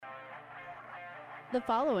The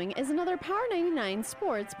following is another Power 99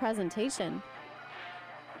 Sports presentation.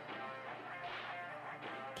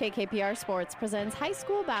 KKPR Sports presents high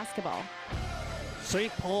school basketball. St.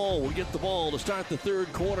 Paul will get the ball to start the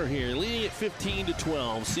third quarter here, leading at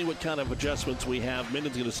 15-12. See what kind of adjustments we have.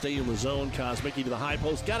 Minden's going to stay in the zone. Kosmicki to the high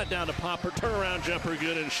post. Got it down to Popper. Turnaround jumper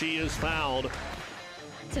good, and she is fouled.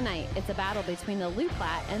 Tonight, it's a battle between the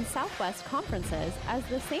Loup-Lat and Southwest conferences as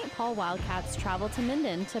the St. Paul Wildcats travel to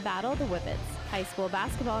Minden to battle the Whippets. High school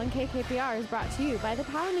basketball in KKPR is brought to you by the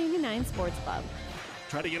Power 99 Sports Club.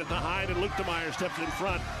 Try to get it to Hyde, and Luke DeMeyer steps in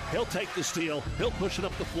front. He'll take the steal. He'll push it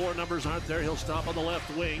up the floor. Numbers aren't there. He'll stop on the left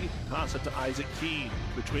wing. Toss it to Isaac Keene.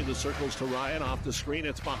 Between the circles to Ryan. Off the screen,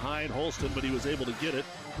 it's behind Holston, but he was able to get it.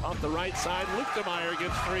 Off the right side, Luke DeMeyer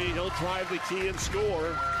gets free. He'll drive the key and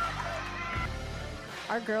score.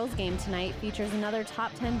 Our girls' game tonight features another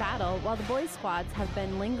top 10 battle, while the boys' squads have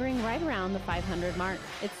been lingering right around the 500 mark.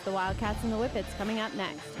 It's the Wildcats and the Whippets coming up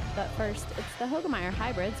next. But first, it's the Hoegemeyer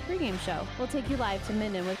Hybrids pregame show. We'll take you live to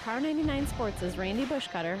Minden with Power 99 Sports' Randy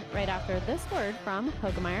Bushcutter right after this word from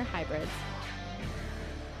Hoegemeyer Hybrids.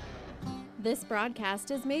 This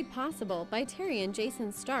broadcast is made possible by Terry and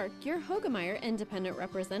Jason Stark, your Hoegemeyer independent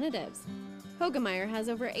representatives. Hoegemeyer has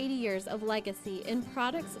over 80 years of legacy in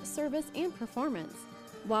products, service, and performance.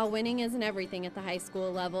 While winning isn't everything at the high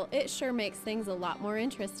school level, it sure makes things a lot more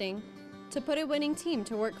interesting. To put a winning team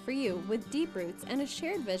to work for you with deep roots and a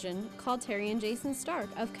shared vision, call Terry and Jason Stark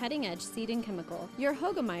of Cutting Edge Seed and Chemical, your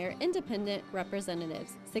Hoegemeyer independent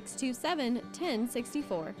representatives,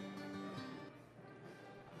 627-1064.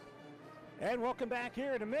 And welcome back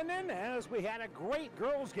here to Minden as we had a great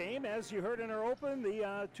girls game. As you heard in our open,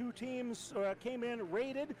 the two teams came in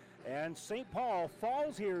rated, and St. Paul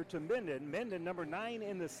falls here to Minden. Minden, number 9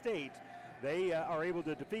 in the state. They are able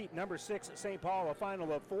to defeat number 6 St. Paul, a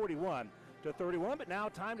final of 41-31. But now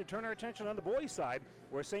time to turn our attention on the boys' side,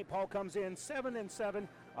 where St. Paul comes in 7-7,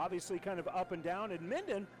 obviously kind of up and down. And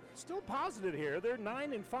Minden still positive here. They're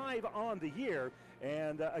 9-5 on the year.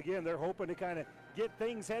 And again, they're hoping to kind of get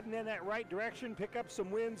things heading in that right direction, pick up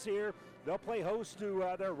some wins here. They'll play host to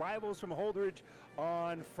their rivals from Holdridge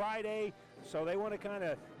on Friday. So they want to kind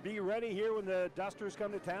of be ready here when the Dusters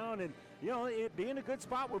come to town, and you know, it be in a good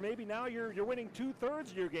spot where maybe now you're winning 2/3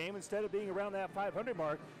 of your game instead of being around that 500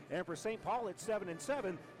 mark. And for St. Paul, it's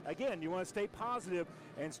 7-7. Again, you want to stay positive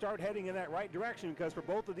and start heading in that right direction, because for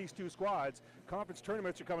both of these two squads, conference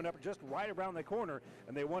tournaments are coming up just right around the corner,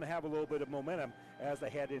 and they want to have a little bit of momentum as they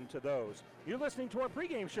head into those. You're listening to our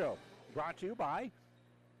pregame show, brought to you by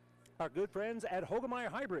our good friends at Hoegemeyer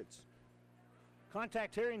Hybrids.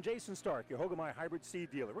 Contact Terry and Jason Stark, your Hoegemeyer Hybrid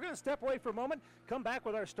seed dealer. We're going to step away for a moment, come back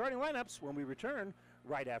with our starting lineups when we return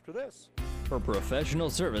right after this. For professional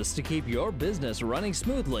service to keep your business running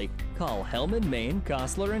smoothly, call Hellman, Maine,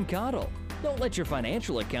 Kostler, and Cottle. Don't let your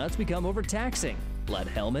financial accounts become overtaxing. Let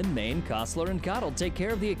Hellman, Maine, Kostler, and Cottle take care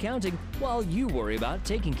of the accounting while you worry about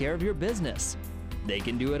taking care of your business. They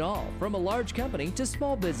can do it all, from a large company to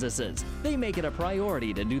small businesses. They make it a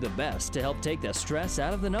priority to do the best to help take the stress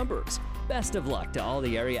out of the numbers. Best of luck to all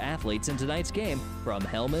the area athletes in tonight's game from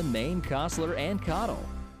Hellman, Maine, Kostler, and Cottle.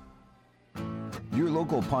 Your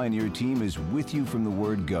local Pioneer team is with you from the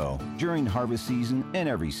word go during harvest season and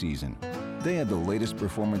every season. They have the latest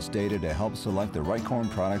performance data to help select the right corn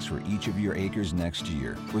products for each of your acres next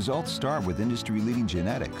year. Results start with industry-leading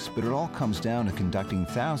genetics, but it all comes down to conducting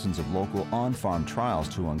thousands of local on-farm trials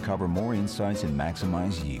to uncover more insights and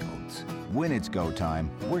maximize yields. When it's go time,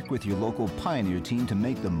 work with your local Pioneer team to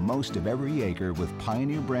make the most of every acre with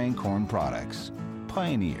Pioneer brand corn products.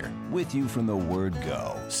 Pioneer, with you from the word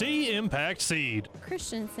go. See Impact Seed.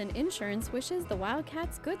 Christensen Insurance wishes the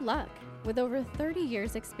Wildcats good luck. With over 30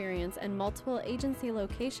 years experience and multiple agency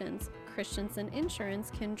locations, Christensen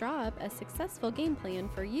Insurance can draw up a successful game plan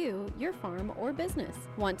for you, your farm, or business.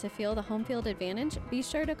 Want to feel the home field advantage? Be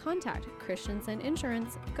sure to contact Christensen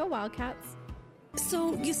Insurance. Go Wildcats!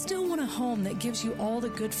 So you still want a home that gives you all the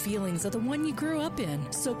good feelings of the one you grew up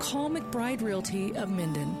in. So call McBride Realty of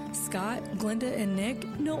Minden. Scott, Glenda, and Nick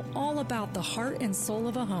know all about the heart and soul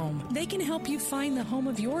of a home. They can help you find the home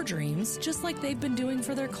of your dreams, just like they've been doing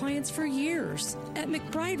for their clients for years. At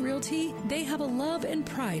McBride Realty, they have a love and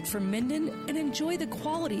pride for Minden and enjoy the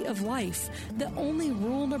quality of life that only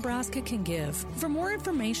rural Nebraska can give. For more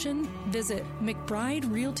information, visit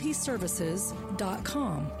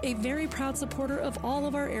McBrideRealtyServices.com. A very proud supporter of all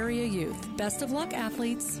of our area youth. Best of luck,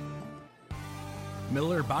 athletes.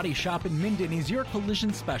 Miller Body Shop in Minden is your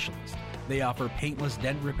collision specialist. They offer paintless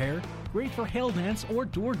dent repair, great for hail dents or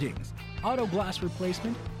door dings, auto glass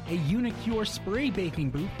replacement, a Unicure spray baking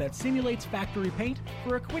booth that simulates factory paint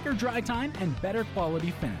for a quicker dry time and better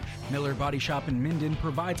quality finish. Miller Body Shop in Minden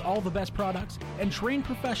provides all the best products and trained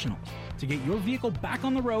professionals to get your vehicle back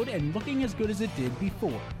on the road and looking as good as it did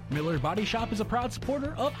before. Miller Body Shop is a proud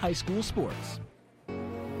supporter of high school sports.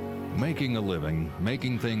 Making a living,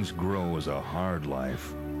 making things grow is a hard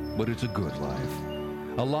life, but it's a good life.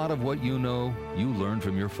 A lot of what you know, you learned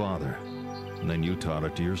from your father, and then you taught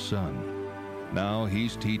it to your son. Now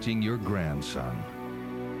he's teaching your grandson.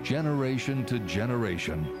 Generation to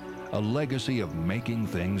generation, a legacy of making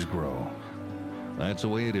things grow. That's the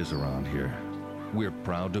way it is around here. We're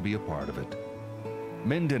proud to be a part of it.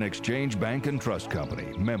 Minden Exchange Bank and Trust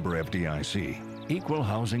Company, member FDIC, equal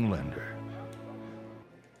housing lender.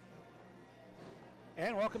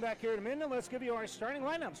 And welcome back here to Minden. Let's give you our starting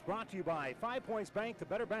lineups, brought to you by 5 Points Bank, the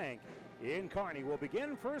better bank in Kearney. We'll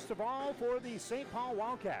begin first of all for the St. Paul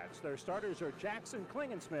Wildcats. Their starters are Jackson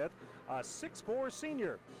Klingensmith, a 6'4"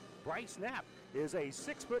 senior. Bryce Knapp is a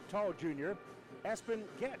 6-foot-tall junior. Espen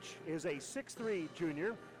Getch is a 6'3"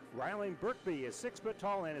 junior. Rylan Burkby is 6 foot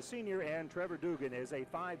tall and a senior, and Trevor Dugan is a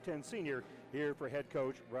 5'10" senior here for head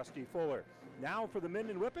coach Rusty Fuller. Now for the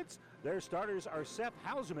Minden Whippets, their starters are Seth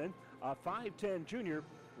Hauserman, a 5'10" junior.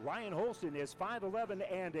 Ryan Holston is 5'11"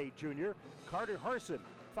 and a junior. Carter Harson,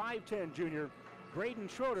 5'10" junior. Braden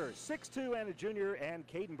Schroeder, 6'2" and a junior, and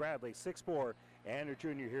Caden Bradley, 6'4" and a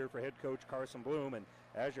junior here for head coach Carson Bloom. And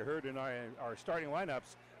as you heard in our starting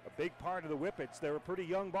lineups, a big part of the Whippets, they're a pretty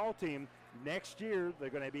young ball team. Next year, they're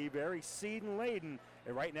going to be very seed-laden,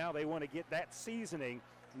 and right now they want to get that seasoning,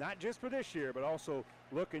 not just for this year, but also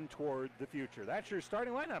looking toward the future. That's your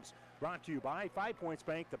starting lineups, brought to you by 5 Points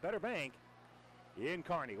Bank, the better bank in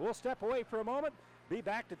Kearney. We'll step away for a moment, be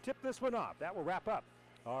back to tip this one off. That will wrap up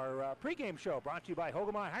our pregame show, brought to you by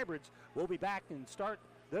Hogemeyer Hybrids. We'll be back and start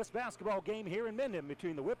this basketball game here in Minden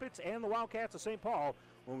between the Whippets and the Wildcats of St. Paul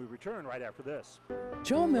when we return right after this.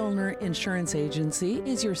 Joe Milner Insurance Agency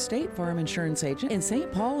is your State Farm insurance agent in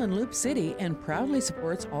St. Paul and Loop City and proudly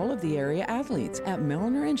supports all of the area athletes. At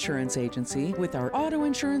Milner Insurance Agency, with our auto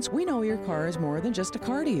insurance, we know your car is more than just a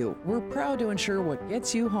car to you. We're proud to insure what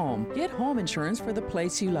gets you home. Get home insurance for the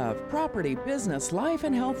place you love. Property, business, life,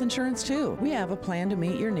 and health insurance too. We have a plan to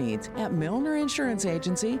meet your needs. At Milner Insurance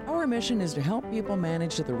Agency, our mission is to help people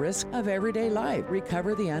manage the risk of everyday life,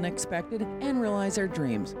 recover the unexpected, and realize their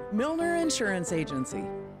dreams. Milner Insurance Agency.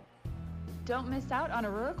 Don't miss out on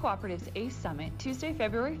Aurora Cooperative's ACE Summit, Tuesday,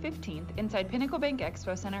 February 15th, inside Pinnacle Bank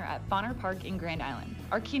Expo Center at Fauner Park in Grand Island.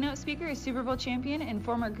 Our keynote speaker is Super Bowl champion and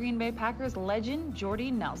former Green Bay Packers legend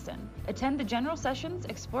Jordy Nelson. Attend the general sessions,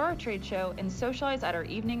 explore our trade show, and socialize at our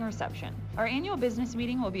evening reception. Our annual business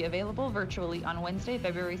meeting will be available virtually on Wednesday,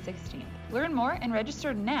 February 16th. Learn more and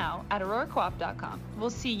register now at auroracoop.com. We'll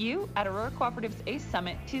see you at Aurora Cooperative's ACE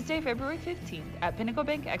Summit, Tuesday, February 15th at Pinnacle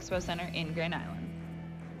Bank Expo Center in Grand Island.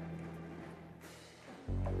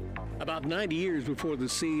 About 90 years before the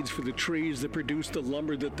seeds for the trees that produce the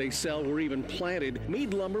lumber that they sell were even planted,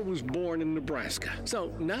 Mead Lumber was born in Nebraska.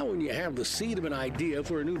 So now when you have the seed of an idea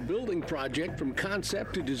for a new building project from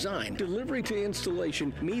concept to design, delivery to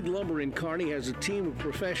installation, Mead Lumber in Kearney has a team of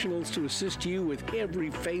professionals to assist you with every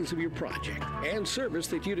phase of your project and service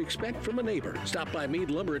that you'd expect from a neighbor. Stop by Mead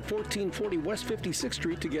Lumber at 1440 West 56th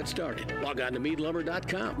Street to get started. Log on to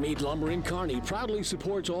meadlumber.com. Mead Lumber in Kearney proudly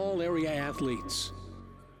supports all area athletes.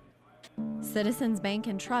 Citizens Bank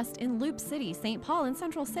and Trust in Loop City, St. Paul, and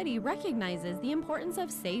Central City recognizes the importance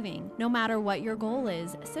of saving. No matter what your goal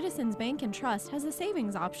is, Citizens Bank and Trust has a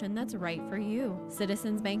savings option that's right for you.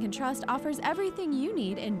 Citizens Bank and Trust offers everything you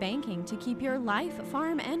need in banking to keep your life,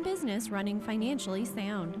 farm, and business running financially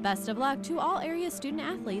sound. Best of luck to all area student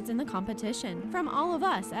athletes in the competition. From all of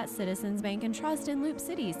us at Citizens Bank and Trust in Loop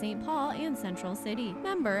City, St. Paul, and Central City.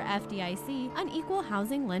 Member FDIC, an equal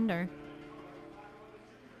housing lender.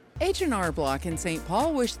 H&R Block in St.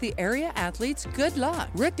 Paul wish the area athletes good luck.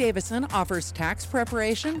 Rick Davison offers tax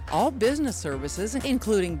preparation, all business services,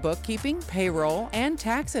 including bookkeeping, payroll, and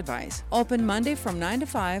tax advice. Open Monday from 9 to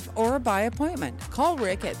 5 or by appointment. Call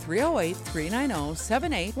Rick at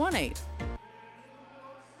 308-390-7818.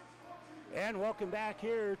 And welcome back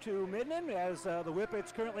here to Minden as the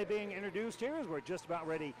Whippets currently being introduced here as we're just about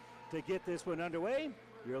ready to get this one underway.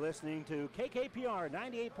 You're listening to KKPR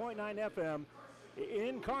 98.9 FM.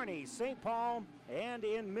 In Kearney, St. Paul, and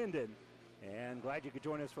in Minden. And glad you could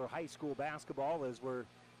join us for high school basketball as we're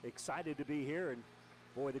excited to be here. And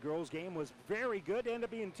boy, the girls' game was very good. Ended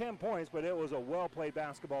up being 10 points, but it was a well-played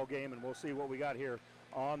basketball game, and we'll see what we got here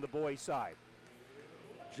on the boys' side.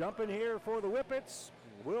 Jumping here for the Whippets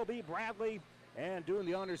will be Bradley, and doing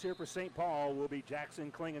the honors here for St. Paul will be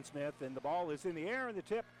Jackson Klingensmith. And the ball is in the air, and the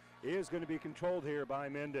tip is going to be controlled here by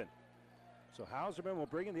Minden. So Hauserman will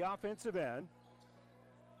bring in the offensive end.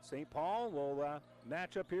 St. Paul will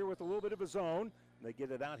match up here with a little bit of a zone. They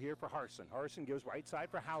get it out here for Harson. Harson gives right side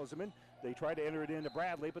for Hauserman. They try to enter it into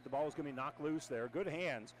Bradley, but the ball is going to be knocked loose there. Good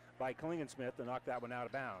hands by Klingensmith to knock that one out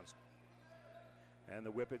of bounds. And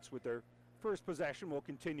the Whippets with their first possession will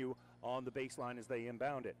continue on the baseline as they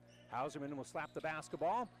inbound it. Hauserman will slap the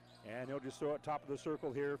basketball, and he'll just throw it top of the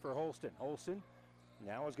circle here for Holston. Holston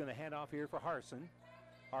now is going to hand off here for Harson.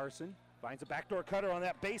 Harson finds a backdoor cutter on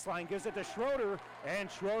that baseline, gives it to Schroeder, and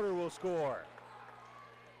Schroeder will score.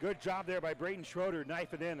 Good job there by Braden Schroeder,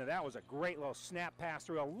 knife it in, and that was a great little snap pass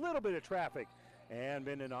through a little bit of traffic. And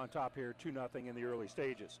Minden on top here, 2-0 in the early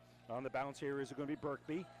stages. On the bounce here is going to be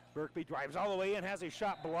Birkby. Birkby drives all the way in, has a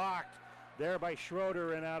shot blocked there by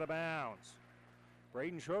Schroeder and out of bounds.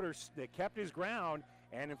 Braden Schroeder kept his ground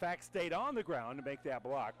and, in fact, stayed on the ground to make that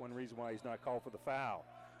block. One reason why he's not called for the foul.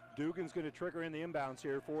 Dugan's going to trigger in the inbounds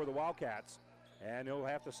here for the Wildcats, and he'll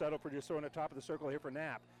have to settle for just throwing it top of the circle here for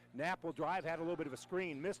Knapp. Knapp will drive, had a little bit of a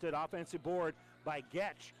screen, missed it, offensive board by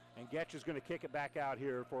Getch, and Getch is going to kick it back out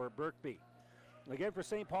here for Birkby. Again for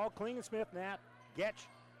St. Paul, Klingensmith, Knapp, Getch,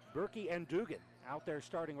 Berkey, and Dugan out there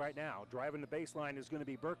starting right now. Driving the baseline is going to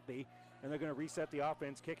be Birkby, and they're going to reset the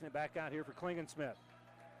offense, kicking it back out here for Klingensmith.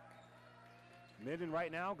 Minden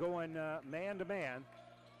right now going man-to-man.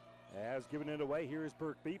 As giving it away, here is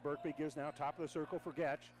Birkby. Birkby gives now top of the circle for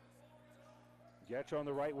Getch. Getch on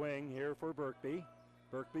the right wing here for Birkby.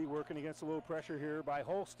 Birkby working against a little pressure here by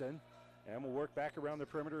Holston, and will work back around the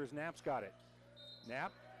perimeter as Knapp's got it.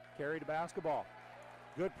 Knapp carried the basketball.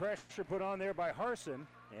 Good pressure put on there by Harson,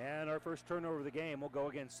 and our first turnover of the game will go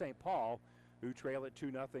against St. Paul, who trail at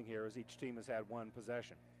 2-0 here as each team has had one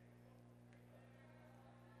possession.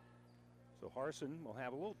 So Harson will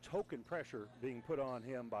have a little token pressure being put on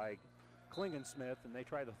him by Klingensmith, and they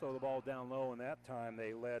try to throw the ball down low, and that time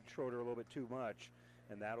they led Schroeder a little bit too much,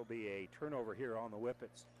 and that'll be a turnover here on the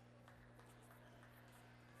Whippets.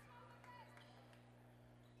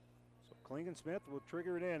 So Klingensmith will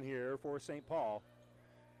trigger it in here for St. Paul.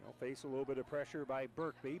 They'll face a little bit of pressure by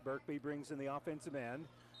Birkby. Birkby brings in the offensive end,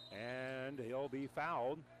 and he'll be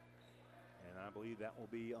fouled. And I believe that will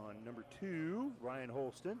be on number 2, Ryan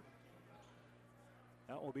Holston.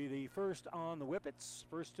 That will be the first on the Whippets,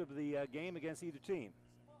 first of the game against either team.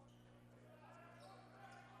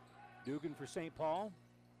 Dugan for St. Paul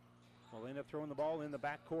will end up throwing the ball in the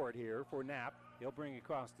backcourt here for Knapp. He'll bring it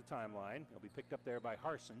across the timeline. He'll be picked up there by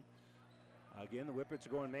Harson. Again, the Whippets are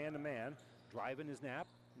going man-to-man. Driving is Knapp.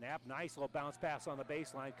 Knapp, nice little bounce pass on the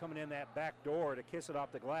baseline. Coming in that back door to kiss it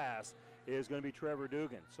off the glass is going to be Trevor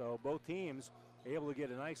Dugan. So both teams able to get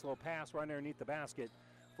a nice little pass right underneath the basket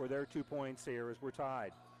for their 2 points here as we're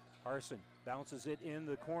tied. Harson bounces it in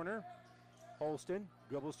the corner. Holston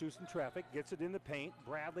dribbles through some traffic, gets it in the paint.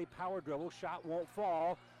 Bradley power dribble, shot won't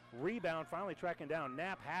fall. Rebound finally tracking down.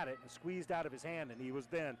 Knapp had it and squeezed out of his hand, and he was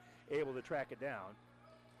then able to track it down.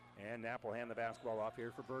 And Knapp will hand the basketball off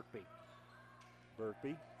here for Birkby.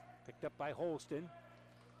 Birkby picked up by Holston.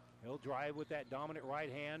 He'll drive with that dominant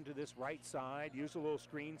right hand to this right side. Use a little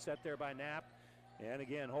screen set there by Knapp. And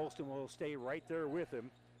again, Holston will stay right there with him.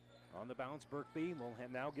 On the bounce, Birkby will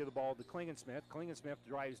now give the ball to Klingensmith. Klingensmith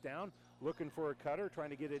drives down, looking for a cutter,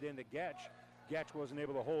 trying to get it into Getch. Getch wasn't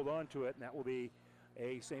able to hold on to it, and that will be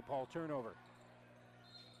a St. Paul turnover.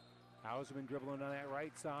 Hauserman dribbling on that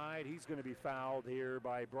right side. He's going to be fouled here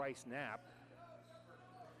by Bryce Knapp.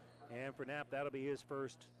 And for Knapp, that'll be his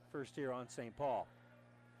first here on St. Paul.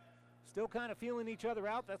 Still kind of feeling each other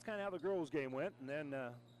out. That's kind of how the girls' game went. And then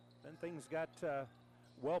things got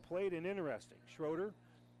well played and interesting. Schroeder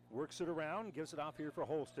works it around, gives it off here for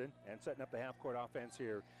Holston, and setting up the half-court offense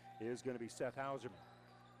here is going to be Seth Hauserman.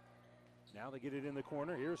 Now they get it in the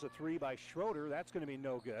corner. Here's a three by Schroeder. That's going to be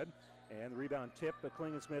no good. And the rebound tip, but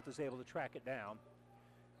Klingensmith is able to track it down.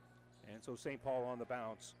 And so St. Paul on the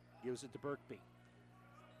bounce gives it to Birkby.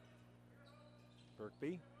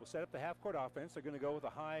 Birkby will set up the half-court offense. They're going to go with a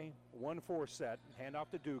high 1-4 set. Hand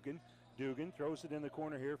off to Dugan. Dugan throws it in the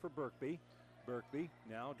corner here for Birkby. Birkby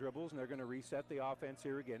now dribbles, and they're going to reset the offense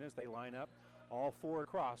here again as they line up all four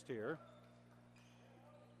across here.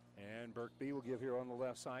 And Birkby will give here on the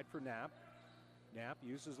left side for Knapp. Knapp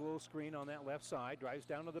uses a little screen on that left side, drives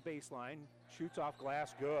down to the baseline, shoots off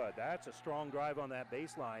glass, good. That's a strong drive on that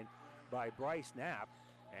baseline by Bryce Knapp,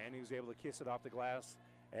 and he was able to kiss it off the glass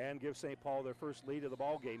and give St. Paul their first lead of the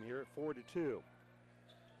ball game here at 4-2.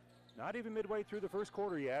 Not even midway through the first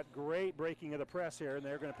quarter yet. Great breaking of the press here, and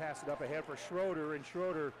they're going to pass it up ahead for Schroeder, and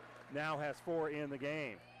Schroeder now has 4 in the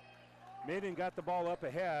game. Minden got the ball up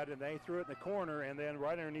ahead, and they threw it in the corner, and then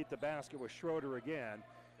right underneath the basket was Schroeder again.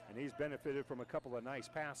 and he's benefited from a couple of nice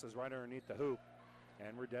passes right underneath the hoop,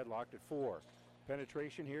 and we're deadlocked at 4.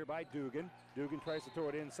 Penetration here by Dugan. Dugan tries to throw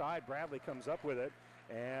it inside. Bradley comes up with it,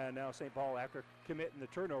 and now St. Paul, after committing the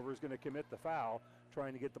turnover, is going to commit the foul,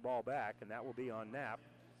 trying to get the ball back, and that will be on Knapp,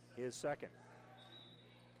 his second.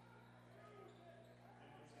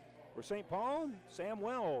 For St. Paul, Sam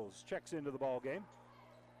Wells checks into the ball game.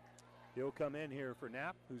 He'll come in here for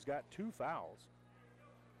Knapp, who's got 2 fouls.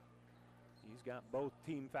 He's got both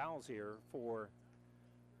team fouls here for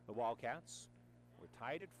the Wildcats. We're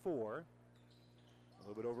tied at 4. A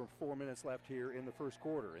little bit over 4 minutes left here in the first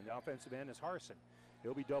quarter. And the offensive end is Harson.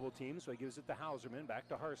 He'll be double teamed, so he gives it to Hauserman. Back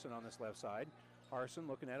to Harson on this left side. Harson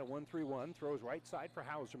looking at a 1-3-1, throws right side for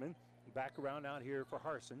Hauserman. Back around out here for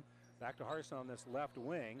Harson. Back to Harson on this left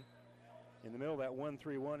wing. In the middle of that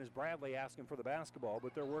 1-3-1 is Bradley asking for the basketball,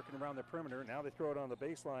 but they're working around the perimeter. Now they throw it on the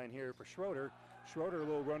baseline here for Schroeder. Schroeder, a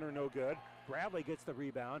little runner, no good. Bradley gets the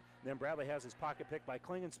rebound. Then Bradley has his pocket pick by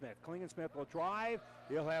Klingensmith. Klingensmith will drive.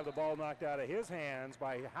 He'll have the ball knocked out of his hands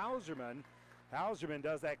by Hauserman. Hauserman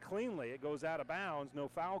does that cleanly. It goes out of bounds. No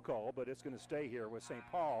foul call, but it's going to stay here with St.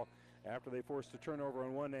 Paul. After they forced a turnover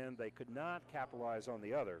on one end, they could not capitalize on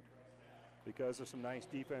the other because of some nice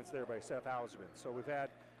defense there by Seth Hauserman. So we've had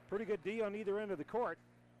pretty good D on either end of the court.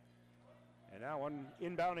 And now one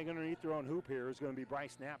inbounding underneath their own hoop here is going to be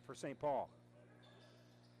Bryce Knapp for St. Paul.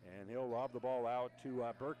 And he'll lob the ball out to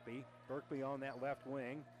Birkby. Birkby on that left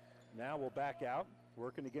wing. Now we'll back out,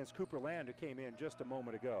 working against Cooper Land, who came in just a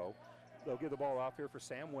moment ago. They'll give the ball off here for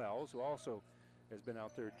Sam Wells, who also has been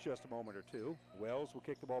out there just a moment or two. Wells will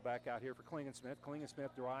kick the ball back out here for Klingensmith.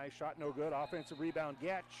 Klingensmith drives, shot no good. Offensive rebound,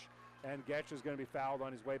 Getch. And Getch is going to be fouled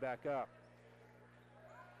on his way back up.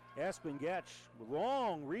 Espen Getch,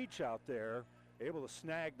 long reach out there, able to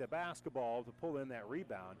snag the basketball to pull in that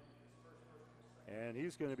rebound. And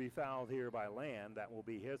he's going to be fouled here by Land. That will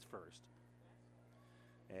be his first.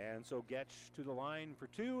 And so Getch to the line for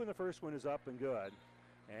 2, and the first one is up and good.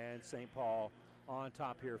 And St. Paul on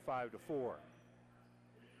top here, 5-4.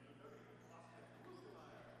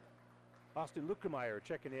 Austin Lukemeyer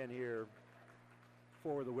checking in here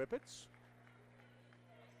for the Whippets.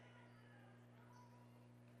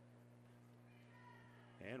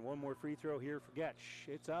 And one more free throw here for Getch.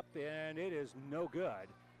 It's up, and it is no good.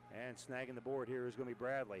 And snagging the board here is going to be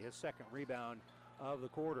Bradley, his second rebound of the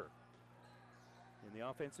quarter. In the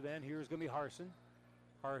offensive end, here is going to be Harson.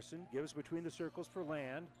 Harson gives between the circles for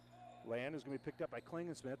Land. Land is going to be picked up by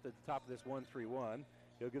Klingensmith at the top of this 1-3-1.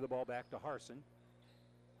 He'll give the ball back to Harson.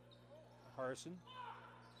 Harson,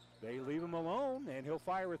 they leave him alone, and he'll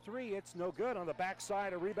fire a 3. It's no good on the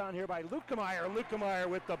backside. A rebound here by Lukemeyer. Lukemeyer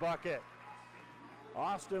with the bucket.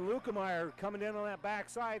 Austin Lukemeyer coming in on that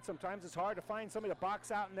backside. Sometimes it's hard to find somebody to box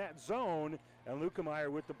out in that zone, and Lukemeyer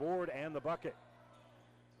with the board and the bucket.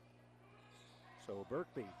 So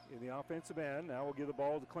Birkby in the offensive end. Now we'll give the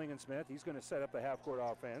ball to Klingensmith. He's going to set up the half-court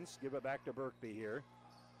offense. Give it back to Birkby here.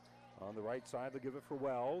 On the right side, they'll give it for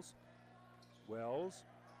Wells. Wells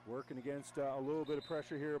working against a little bit of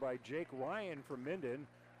pressure here by Jake Ryan from Minden.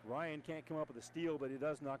 Ryan can't come up with a steal, but he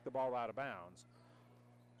does knock the ball out of bounds.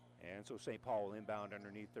 And so St. Paul will inbound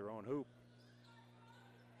underneath their own hoop.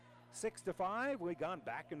 6-5, we've gone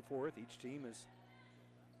back and forth. Each team has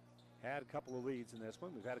had a couple of leads in this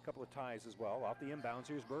one. We've had a couple of ties as well. Off the inbounds,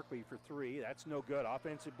 here's Birkby for 3. That's no good.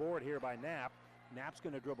 Offensive board here by Knapp. Knapp's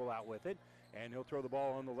going to dribble out with it, and he'll throw the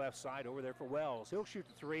ball on the left side over there for Wells. He'll shoot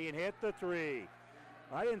the 3 and hit the 3.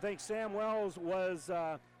 I didn't think Sam Wells was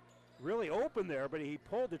really open there, but he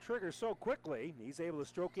pulled the trigger so quickly. He's able to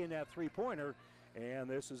stroke in that three-pointer, and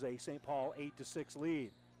this is a St. Paul 8-6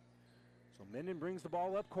 lead. So Minden brings the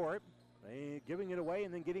ball up court, giving it away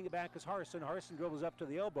and then getting it back is Harson. Harson dribbles up to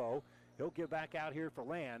the elbow. He'll give back out here for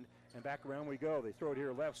Land, and back around we go. They throw it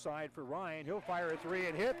here left side for Ryan. He'll fire a 3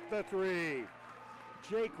 and hit the 3.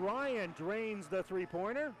 Jake Ryan drains the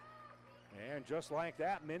three-pointer, and just like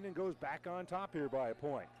that, Minden goes back on top here by a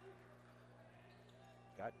point.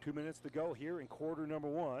 Got 2 minutes to go here in quarter number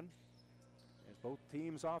 1. As both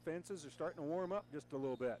teams' offenses are starting to warm up just a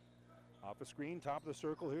little bit. Off the screen, top of the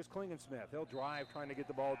circle, here's Klingensmith. He'll drive, trying to get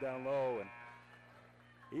the ball down low, and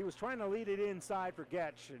he was trying to lead it inside for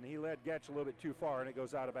Getch, and he led Getch a little bit too far, and it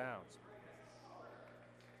goes out of bounds.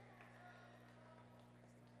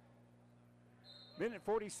 Minute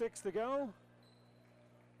 46 to go.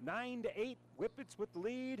 9-8, Whippets with the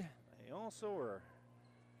lead. They also are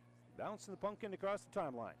bouncing the pumpkin across the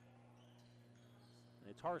timeline.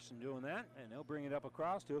 It's Harson doing that, and they'll bring it up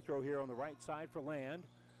across. He'll throw here on the right side for Land.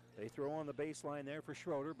 They throw on the baseline there for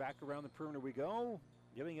Schroeder. Back around the perimeter we go.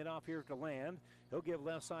 Giving it off here to Land. He'll give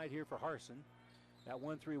left side here for Harson. That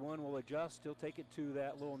 1-3-1 will adjust. He'll take it to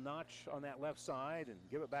that little notch on that left side and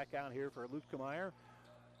give it back out here for Lutkemeyer.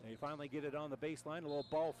 They finally get it on the baseline, a little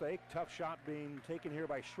ball fake. Tough shot being taken here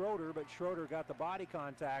by Schroeder, but Schroeder got the body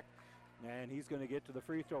contact, and he's going to get to the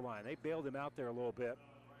free throw line. They bailed him out there a little bit,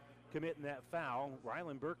 committing that foul.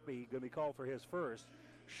 Rylan Birkby going to be called for his first.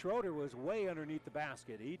 Schroeder was way underneath the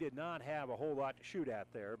basket. He did not have a whole lot to shoot at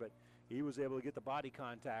there, but he was able to get the body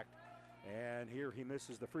contact, and here he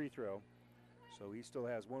misses the free throw. So he still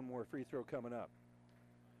has one more free throw coming up.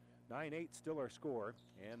 9-8 still our score,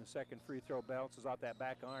 and the second free throw bounces off that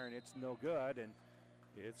back iron. It's no good, and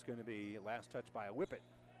it's going to be last touch by a Whippet.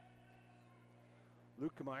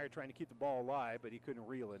 Lutkemeyer trying to keep the ball alive, but he couldn't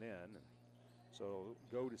reel it in. So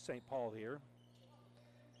go to St. Paul here,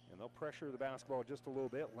 and they'll pressure the basketball just a little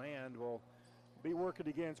bit. Land will be working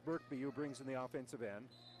against Birkby, who brings in the offensive end.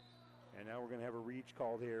 And now we're going to have a reach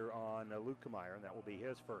called here on Lutkemeyer, and that will be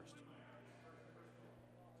his first.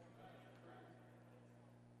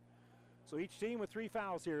 So each team with 3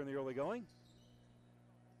 fouls here in the early going.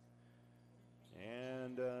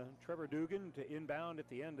 And Trevor Dugan to inbound at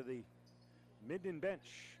the end of the Minden bench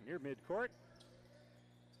near midcourt.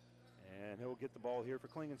 And he'll get the ball here for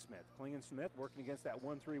Klingensmith. Klingensmith working against that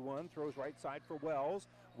 1-3-1, throws right side for Wells.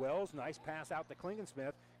 Wells, nice pass out to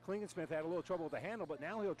Klingensmith. Klingensmith had a little trouble with the handle, but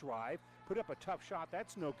now he'll drive, put up a tough shot.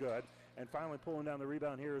 That's no good. And finally pulling down the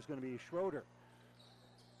rebound here is going to be Schroeder.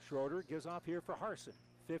 Schroeder gives off here for Harson.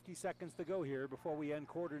 50 seconds to go here before we end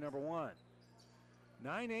quarter number 1.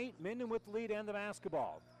 9-8, Minden with the lead and the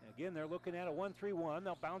basketball. Again, they're looking at a 1-3-1.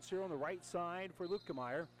 They'll bounce here on the right side for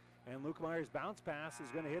Lutkemeyer. And Lutkemeier's bounce pass is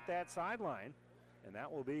going to hit that sideline. And that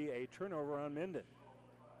will be a turnover on Minden.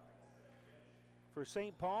 For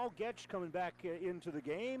St. Paul, Getch coming back into the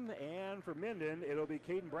game. And for Minden, it'll be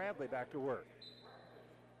Caden Bradley back to work.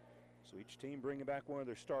 So each team bringing back one of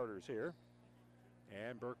their starters here.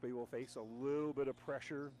 And Birkby will face a little bit of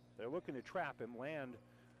pressure. They're looking to trap him. Land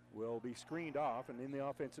will be screened off, and in the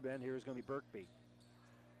offensive end here is going to be Birkby.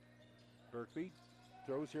 Birkby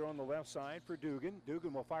throws here on the left side for Dugan.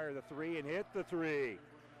 Dugan will fire the 3 and hit the 3.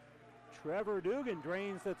 Trevor Dugan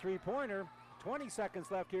drains the three-pointer. 20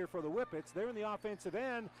 seconds left here for the Whippets. They're in the offensive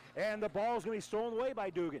end, and the ball's going to be stolen away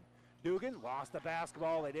by Dugan. Dugan lost the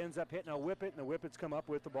basketball. It ends up hitting a Whippet, and the Whippets come up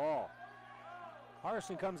with the ball.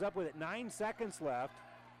 Harson comes up with it, 9 seconds left.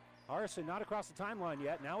 Harson not across the timeline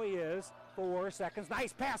yet. Now he is. 4 seconds.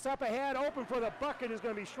 Nice pass up ahead. Open for the bucket is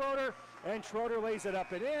going to be Schroeder, and Schroeder lays it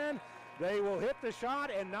up and in. They will hit the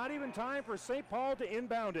shot, and not even time for St. Paul to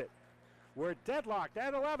inbound it. We're deadlocked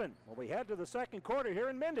at 11. Well, we head to the second quarter here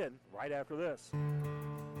in Minden right after this.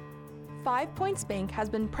 5 Points Bank has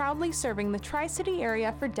been proudly serving the Tri-City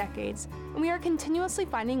area for decades, and we are continuously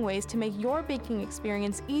finding ways to make your banking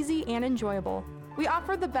experience easy and enjoyable. We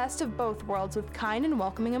offer the best of both worlds with kind and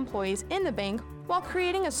welcoming employees in the bank while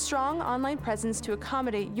creating a strong online presence to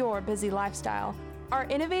accommodate your busy lifestyle. Our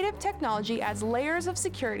innovative technology adds layers of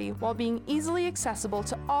security while being easily accessible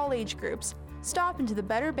to all age groups. Stop into the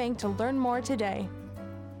Better Bank to learn more today.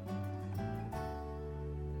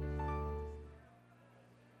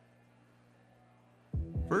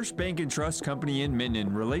 First Bank and Trust Company in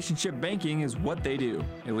Minden. Relationship banking is what they do.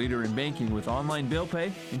 A leader in banking with online bill pay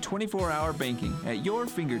and 24-hour banking at your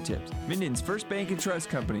fingertips. Minden's First Bank and Trust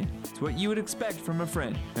Company. It's what you would expect from a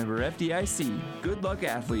friend. Member FDIC. Good luck,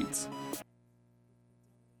 athletes.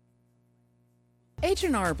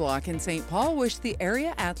 H&R Block in St. Paul wish the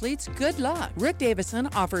area athletes good luck. Rick Davison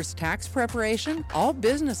offers tax preparation, all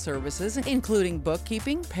business services, including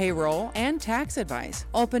bookkeeping, payroll, and tax advice.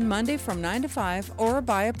 Open Monday from 9 to 5 or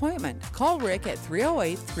by appointment. Call Rick at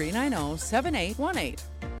 308-390-7818.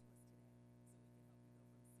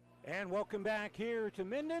 And welcome back here to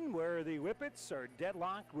Minden, where the Whippets are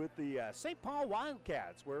deadlocked with the St. Paul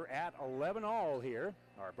Wildcats. We're at 11-all here.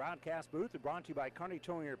 Our broadcast booth is brought to you by Kearney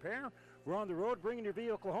Towing Repair. We're on the road bringing your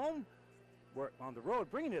vehicle home. We're on the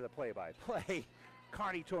road bringing you the play-by-play.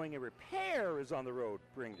 Kearney Towing and Repair is on the road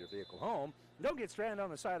bringing your vehicle home. Don't get stranded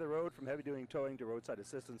on the side of the road. From heavy-duty towing to roadside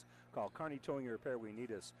assistance, call Kearney Towing and Repair. We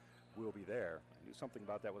need us. We'll be there. I knew something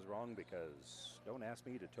about that was wrong because don't ask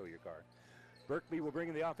me to tow your car. Birkby will bring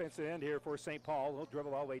in the offensive end here for St. Paul. He'll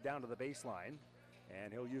dribble all the way down to the baseline,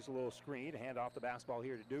 and he'll use a little screen to hand off the basketball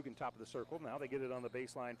here to Dugan, top of the circle. Now they get it on the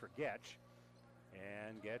baseline for Getch,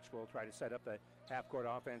 and Getch will try to set up the half-court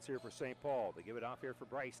offense here for St. Paul. They give it off here for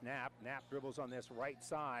Bryce Knapp. Knapp dribbles on this right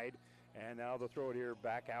side, and now they'll throw it here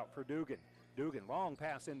back out for Dugan. Dugan, long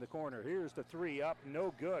pass in the corner. Here's the 3 up,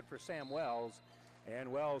 no good for Sam Wells,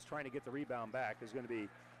 and Wells trying to get the rebound back is going to be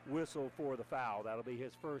whistled for the foul. That'll be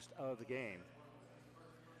his first of the game.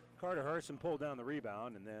 Carter Harson pulled down the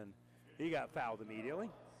rebound, and then He got fouled immediately.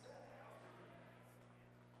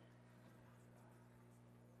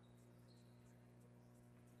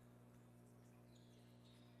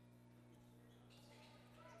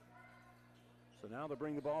 So now they'll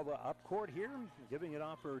bring the ball up court here, giving it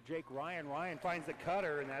off for Jake Ryan. Ryan finds the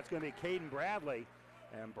cutter, and that's going to be Caden Bradley.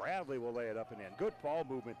 And Bradley will lay it up and in. Good ball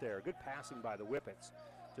movement there. Good passing by the Whippets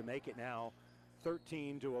to make it now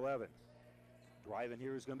 13-11. Driving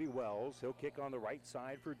here is going to be Wells. He'll kick on the right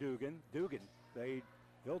side for Dugan.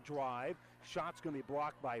 He'll drive. Shot's going to be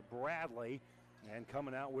blocked by Bradley. And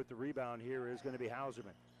coming out with the rebound here is going to be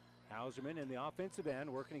Hauserman. Hauserman in the offensive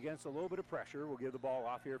end, working against a little bit of pressure. We'll give the ball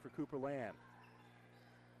off here for Cooper Land.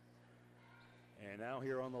 And now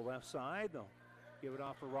here on the left side, they'll give it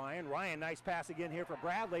off for Ryan. Ryan, nice pass again here for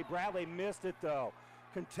Bradley. Bradley missed it though.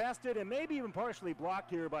 Contested and maybe even partially blocked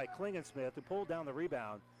here by Klingensmith, who pulled down the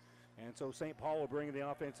rebound. And so St. Paul will bring in the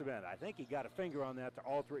offensive end. I think he got a finger on that to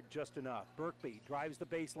alter it just enough. Birkby drives the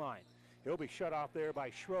baseline. He'll be shut off there by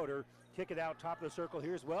Schroeder. Kick it out top of the circle.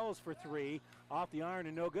 Here's Wells for three. Off the iron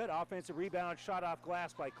and no good. Offensive rebound, shot off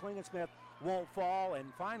glass by Klingensmith. Won't fall. And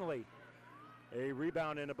finally, a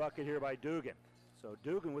rebound in a bucket here by Dugan. So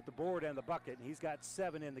Dugan with the board and the bucket, and he's got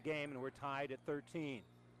 7 in the game, and we're tied at 13.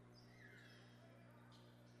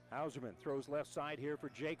 Hauserman throws left side here for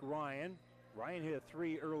Jake Ryan. Ryan hit a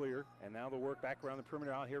 3 earlier, and now they'll work back around the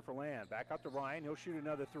perimeter out here for Land. Back out to Ryan. He'll shoot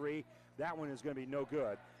another 3. That one is going to be no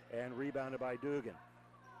good, and rebounded by Dugan.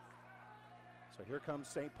 So here comes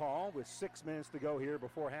St. Paul with 6 minutes to go here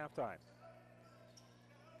before halftime.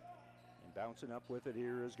 Bouncing up with it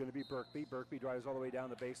here is going to be Birkby. Birkby drives all the way down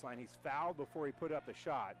the baseline. He's fouled before he put up the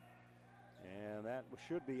shot. And that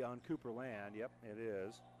should be on Cooper Land. Yep, it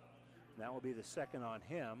is. And that will be the second on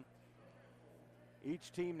him.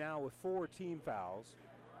 Each team now with 4 team fouls.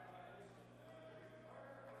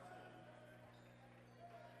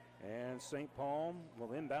 And St. Paul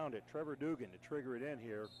will inbound it. Trevor Dugan to trigger it in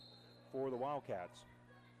here for the Wildcats.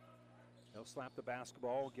 They'll slap the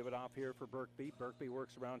basketball, give it off here for Birkby. Birkby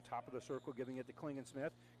works around top of the circle, giving it to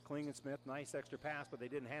Klingensmith. Klingensmith, nice extra pass, but they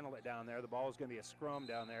didn't handle it down there. The ball is going to be a scrum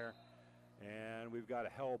down there, and we've got a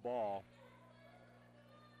hell ball.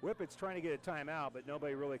 Whippets trying to get a timeout, but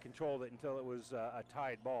nobody really controlled it until it was a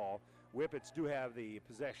tied ball. Whippets do have the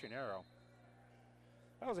possession arrow.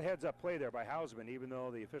 That was a heads-up play there by Hauserman, even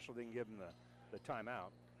though the official didn't give him the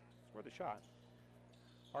timeout for the shot.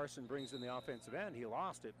 Harson brings in the offensive end. He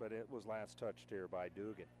lost it, but it was last touched here by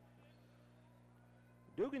Dugan.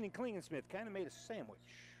 Dugan and Klingensmith kind of made a sandwich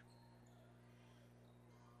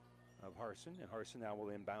of Harson, and Harson now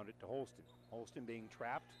will inbound it to Holston. Holston being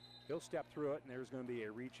trapped. He'll step through it, and there's going to be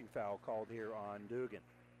a reaching foul called here on Dugan.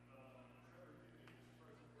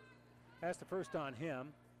 That's the first on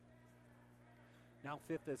him. Now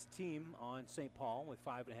 5th as team on St. Paul with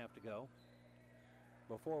 5.5 to go.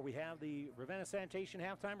 Before we have the Ravenna Sanitation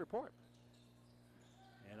halftime report.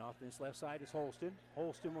 And off this left side is Holston.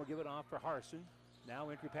 Holston will give it off for Harson. Now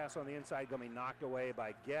entry pass on the inside going to be knocked away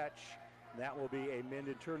by Getch. That will be a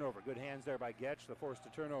Minden turnover. Good hands there by Getch, the forced to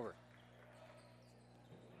turnover.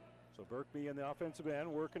 So Birkby in the offensive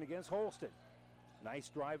end working against Holston. Nice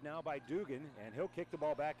drive now by Dugan, and he'll kick the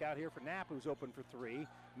ball back out here for Knapp, who's open for 3.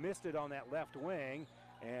 Missed it on that left wing,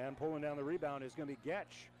 and pulling down the rebound is going to be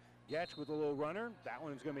Getch. Getch with a little runner. That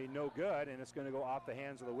one's going to be no good, and it's going to go off the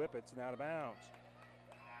hands of the Whippets and out of bounds.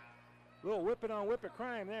 Little whipping on whippet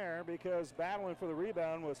crime there, because battling for the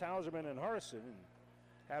rebound was Hauserman and Harson.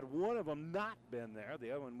 Had one of them not been there,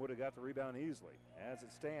 the other one would have got the rebound easily. As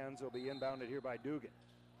it stands, it'll be inbounded here by Dugan.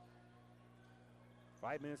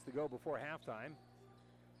 5 minutes to go before halftime.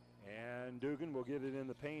 And Dugan will get it in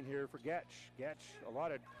the paint here for Getch. Getch, a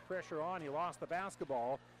lot of pressure on. He lost the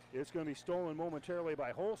basketball. It's going to be stolen momentarily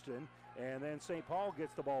by Holston, and then St. Paul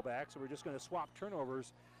gets the ball back, so we're just going to swap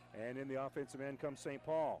turnovers, and in the offensive end comes St.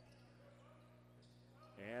 Paul.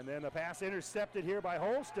 And then the pass intercepted here by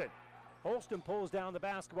Holston. Holston pulls down the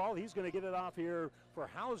basketball. He's going to get it off here for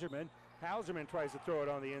Hauserman. Hauserman tries to throw it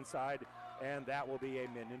on the inside, and that will be a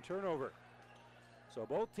Minden turnover. So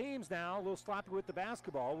both teams now a little sloppy with the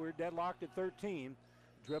basketball. We're deadlocked at 13.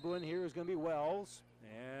 Dribbling here is going to be Wells.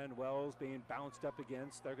 And Wells being bounced up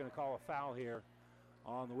against. They're going to call a foul here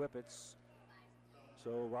on the Whippets.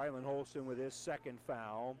 So Ryland Holston with his second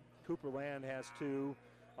foul. Cooper Land has 2.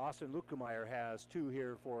 Austin Lukemeyer has 2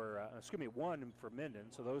 here for, 1 for Minden.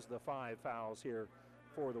 So those are the 5 fouls here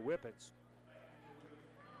for the Whippets.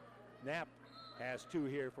 Knapp has 2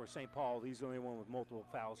 here for St. Paul. He's the only one with multiple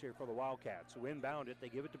fouls here for the Wildcats. So inbound it, they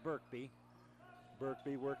give it to Birkby.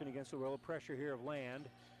 Birkby working against the real pressure here of Land.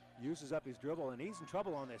 Uses up his dribble, and he's in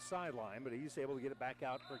trouble on this sideline, but he's able to get it back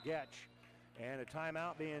out for Getch. And a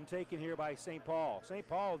timeout being taken here by St. Paul. St.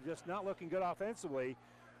 Paul just not looking good offensively.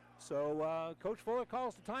 So Coach Fuller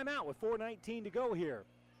calls the timeout with 4:19 to go here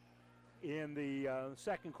in the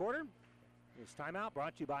second quarter. This timeout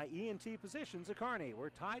brought to you by E&T Physicians of Kearney.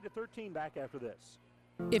 We're tied to 13 back after this.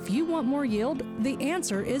 If you want more yield, the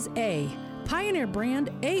answer is A. Pioneer brand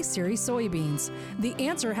A-Series soybeans. The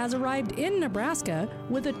answer has arrived in Nebraska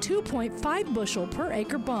with a 2.5 bushel per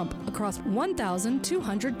acre bump across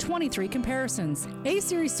 1,223 comparisons.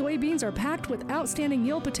 A-Series soybeans are packed with outstanding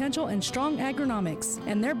yield potential and strong agronomics,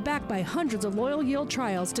 and they're backed by hundreds of loyal yield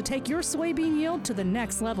trials to take your soybean yield to the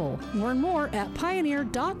next level. Learn more at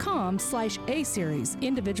pioneer.com/A-Series.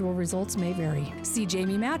 Individual results may vary. See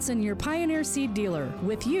Jamie Matson, your Pioneer seed dealer,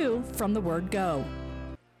 with you from the word go.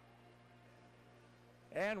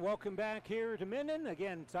 And welcome back here to Minden.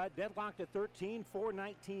 Again, deadlocked at 13,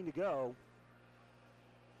 4:19 to go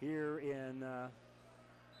here in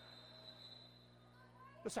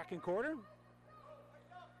the second quarter.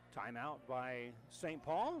 Timeout by St.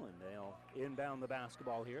 Paul, and they'll inbound the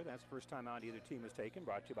basketball here. That's the first timeout either team has taken,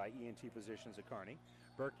 brought to you by E&T Physicians of Kearney.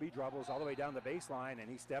 Birkby dribbles all the way down the baseline, and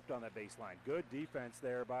he stepped on that baseline. Good defense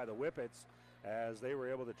there by the Whippets as they were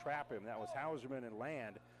able to trap him. That was Hauserman and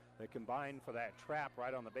Land that combined for that trap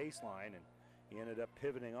right on the baseline, and he ended up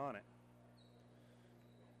pivoting on it.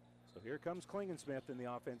 So here comes Klingensmith in the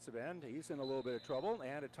offensive end. He's in a little bit of trouble,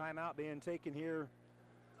 and a timeout being taken here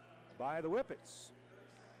by the Whippets.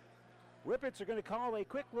 Whippets are going to call a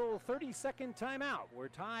quick little 30-second timeout. We're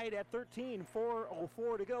tied at 13,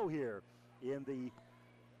 4:04 to go here in the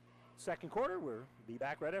second quarter. We'll be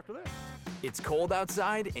back right after this. It's cold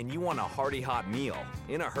outside and you want a hearty hot meal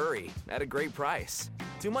in a hurry at a great price.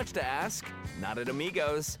 Too much to ask? Not at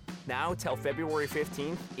Amigos. Now till February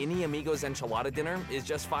 15th, any Amigos enchilada dinner is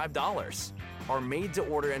just $5. Our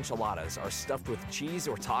made-to-order enchiladas are stuffed with cheese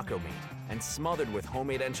or taco meat and smothered with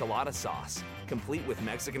homemade enchilada sauce. Complete with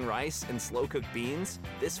Mexican rice and slow-cooked beans,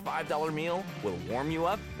 this $5 meal will warm you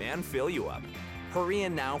up and fill you up. Hurry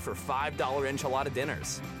in now for $5 enchilada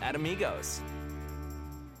dinners at Amigos.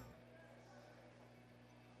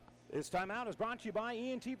 This timeout is brought to you by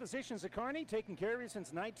E&T Physicians of Kearney, taking care of you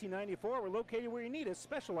since 1994. We're located where you need us,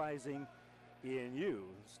 specializing in you.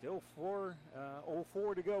 Still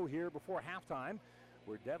 4:04 to go here before halftime.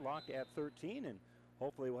 We're deadlocked at 13, and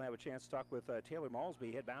hopefully we'll have a chance to talk with Taylor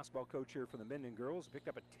Malsby, head basketball coach here for the Minden girls. Picked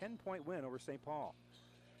up a 10-point win over St. Paul.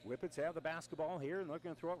 Whippets have the basketball here, and they're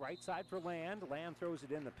going to throw it right side for Land. Land throws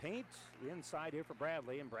it in the paint, inside here for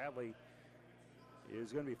Bradley, and Bradley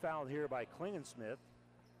is going to be fouled here by Klingensmith.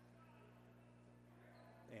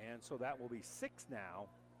 And so that will be 6 now.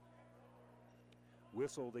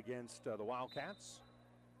 Whistled against the Wildcats.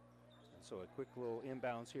 And so a quick little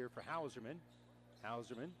inbounds here for Hauserman.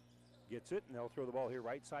 Hauserman gets it, and they'll throw the ball here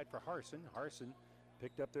right side for Harson. Harson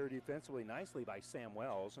picked up there defensively nicely by Sam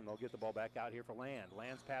Wells, and they'll get the ball back out here for Land.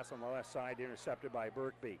 Land's pass on the left side intercepted by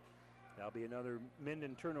Birkby. That'll be another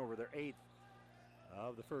Minden turnover, their 8th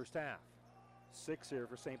of the first half. 6 here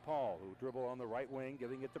for St. Paul, who dribble on the right wing,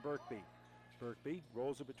 giving it to Birkby. Birkby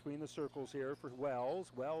rolls it between the circles here for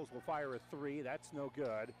Wells. Wells will fire a 3. That's no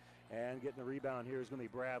good. And getting the rebound here is going to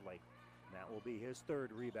be Bradley. And that will be his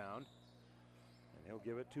 3rd rebound. And he'll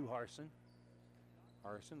give it to Harson.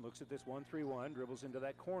 Harson looks at this 1-3-1, dribbles into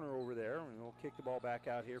that corner over there, and he'll kick the ball back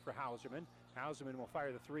out here for Hauserman. Hauserman will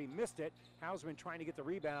fire the 3, missed it. Hauserman trying to get the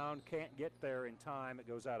rebound, can't get there in time. It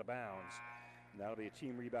goes out of bounds. And that'll be a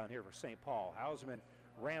team rebound here for St. Paul. Hauserman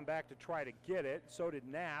ran back to try to get it. So did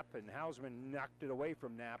Knapp, and Hauserman knocked it away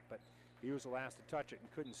from Knapp, but he was the last to touch it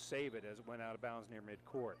and couldn't save it as it went out of bounds near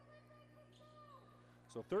midcourt.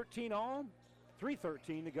 So 13 all,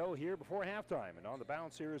 3:13 to go here before halftime. And on the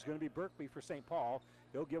bounce here is going to be Birkby for St. Paul.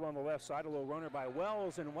 He'll give on the left side a little runner by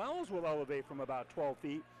Wells, and Wells will elevate from about 12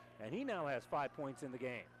 feet, and he now has 5 points in the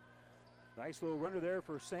game. Nice little runner there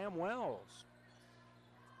for Sam Wells.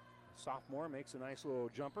 The sophomore makes a nice little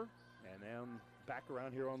jumper, and then back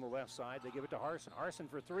around here on the left side, they give it to Harson. Harson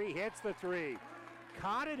for 3, hits the 3.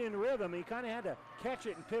 Caught it in rhythm. He kind of had to catch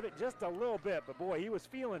it and pivot just a little bit, but boy, he was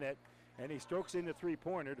feeling it, and he strokes in the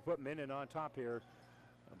three-pointer to put Minden on top here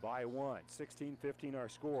by 1. 16-15 our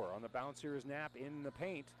score. On the bounce here is Knapp in the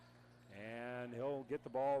paint, and he'll get the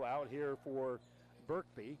ball out here for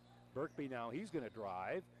Birkby. Birkby now, he's going to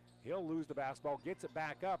drive. He'll lose the basketball, gets it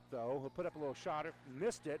back up, though. He'll put up a little shot,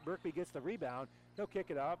 missed it. Birkby gets the rebound. He'll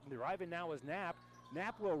kick it up. Driving now is Knapp.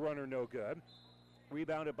 Knapp will runner no good.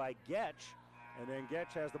 Rebounded by Getch, and then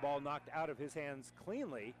Getch has the ball knocked out of his hands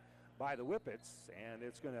cleanly by the Whippets, and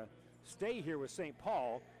it's going to stay here with St.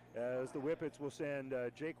 Paul as the Whippets will send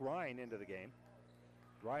Jake Ryan into the game.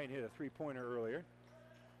 Ryan hit a three-pointer earlier.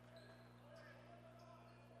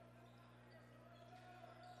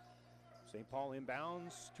 St. Paul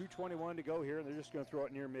inbounds, 2:21 to go here, and they're just going to throw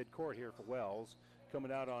it near midcourt here for Wells.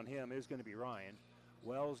 Coming out on him is going to be Ryan.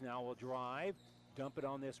 Wells now will drive, dump it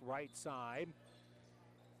on this right side.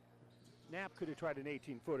 Knapp could have tried an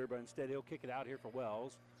 18-footer, but instead he'll kick it out here for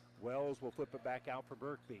Wells. Wells will flip it back out for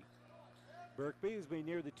Birkby. Birkby is being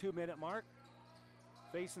near the 2-minute mark.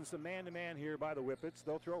 Facing some man-to-man here by the Whippets.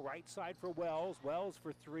 They'll throw right side for Wells. Wells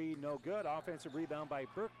for three, no good. Offensive rebound by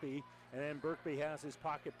Birkby. And then Birkby has his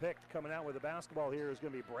pocket picked. Coming out with the basketball here is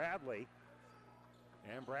going to be Bradley.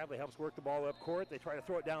 And Bradley helps work the ball up court. They try to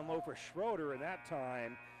throw it down low for Schroeder, and that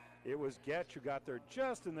time it was Getch who got there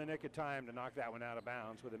just in the nick of time to knock that one out of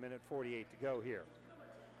bounds with 1:48 to go here.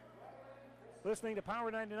 Listening to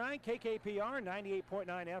Power 99, KKPR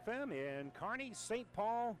 98.9 FM in Kearney, St.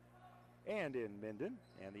 Paul, and in Minden.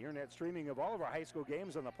 And the internet streaming of all of our high school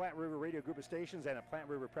games on the Platte River Radio Group of Stations and at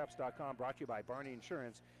PlatteRiverPreps.com, brought to you by Barney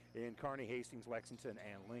Insurance in Kearney, Hastings, Lexington,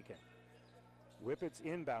 and Lincoln. Whippets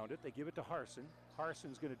inbound it. They give it to Harson.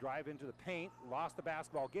 Harson's going to drive into the paint. Lost the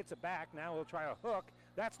basketball. Gets it back. Now he'll try a hook.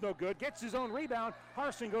 That's no good. Gets his own rebound.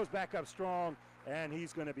 Harson goes back up strong, and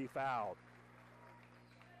he's going to be fouled.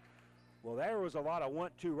 Well, there was a lot of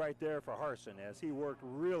 1-2 right there for Harson as he worked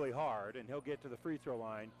really hard, and he'll get to the free throw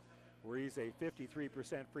line where he's a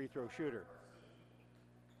 53% free throw shooter.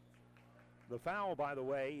 The foul, by the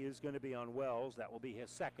way, is going to be on Wells. That will be his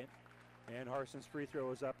second, and Harson's free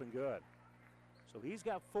throw is up and good. So he's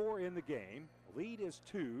got 4 in the game. Lead is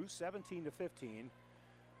 2, 17-15,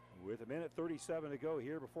 with 1:37 to go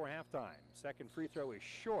here before halftime. Second free throw is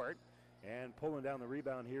short, and pulling down the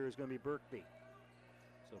rebound here is going to be Birkby.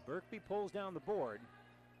 So Birkby pulls down the board,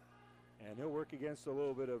 and he'll work against a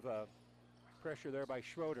little bit of pressure there by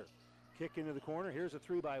Schroeder. Kick into the corner. Here's a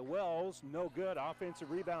three by Wells. No good.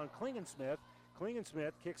 Offensive rebound, Klingensmith.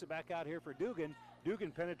 Klingensmith kicks it back out here for Dugan.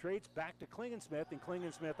 Dugan penetrates back to Klingensmith, and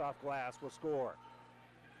Klingensmith off glass will score.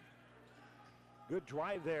 Good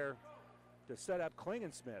drive there to set up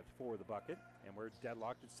Klingensmith for the bucket, and we're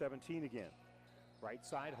deadlocked at 17 again. Right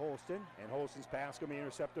side, Holston, and Holston's pass going to be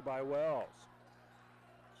intercepted by Wells.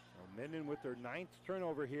 Minden with their 9th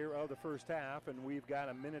turnover here of the first half, and we've got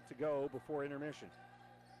a minute to go before intermission.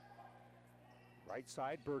 Right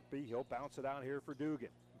side, Birkby. He'll bounce it out here for Dugan.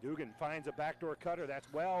 Dugan finds a backdoor cutter. That's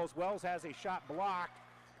Wells. Wells has a shot blocked,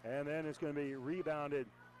 and then it's going to be rebounded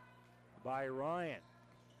by Ryan.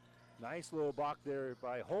 Nice little block there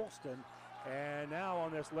by Holston. And now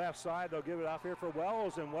on this left side, they'll give it off here for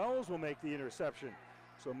Wells, and Wells will make the interception.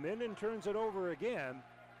 So Minden turns it over again.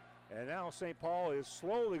 And now St. Paul is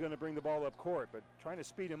slowly going to bring the ball up court, but trying to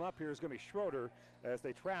speed him up here is going to be Schroeder as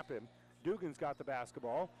they trap him. Dugan's got the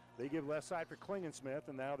basketball. They give left side for Klingensmith,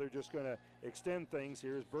 and now they're just going to extend things.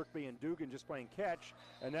 Here's Birkby and Dugan just playing catch,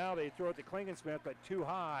 and now they throw it to Klingensmith, but too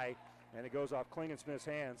high, and it goes off Klingensmith's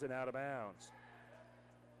hands and out of bounds.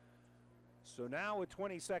 So now with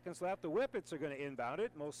 20 seconds left, the Whippets are going to inbound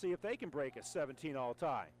it, and we'll see if they can break a 17-all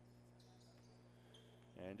tie.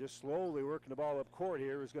 And just slowly working the ball up court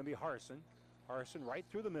here is going to be Harson. Harson right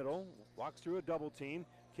through the middle, walks through a double team,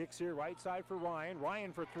 kicks here right side for Ryan.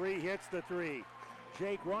 Ryan for three, hits the three.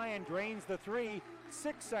 Jake Ryan drains the three,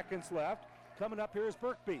 6 seconds left. Coming up here is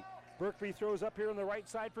Birkby. Birkby throws up here on the right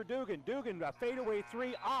side for Dugan. Dugan, a fadeaway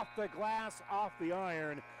three off the glass, off the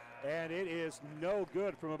iron, and it is no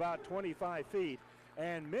good from about 25 feet.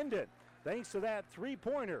 And Minden, thanks to that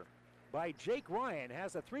three-pointer by Jake Ryan,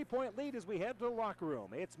 has a 3-point lead as we head to the locker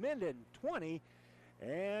room. It's Minden 20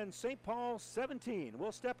 and St. Paul 17.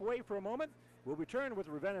 We'll step away for a moment. We'll return with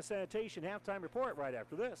the Ravenna Sanitation halftime report right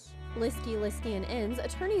after this. Liskey & Inns,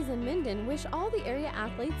 attorneys in Minden, wish all the area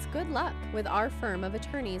athletes good luck. With our firm of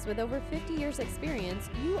attorneys with over 50 years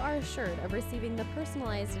experience, you are assured of receiving the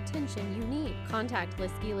personalized attention you need. Contact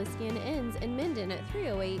Liskey & Inns in Minden at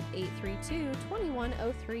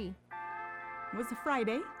 308-832-2103. It was a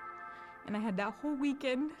Friday, and I had that whole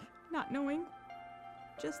weekend not knowing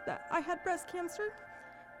just that I had breast cancer.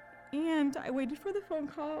 And I waited for the phone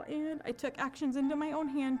call, and I took actions into my own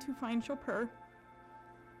hand to find Chopin.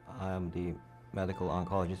 I'm the medical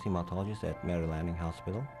oncologist hematologist at Mary Lanning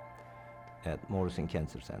Hospital at Morrison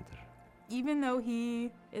Cancer Center. Even though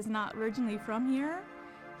he is not originally from here,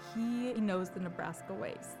 he knows the Nebraska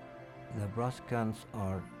ways. Nebraskans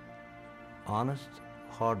are honest,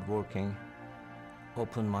 hardworking,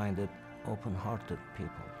 open-minded, open-hearted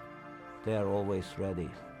people. They are always ready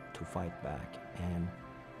to fight back, and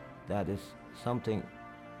that is something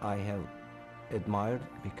I have admired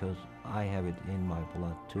because I have it in my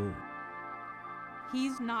blood too.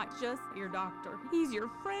 He's not just your doctor. He's your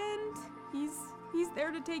friend. He's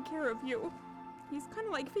there to take care of you. He's kind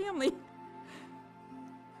of like family.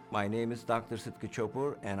 My name is Dr. Sitka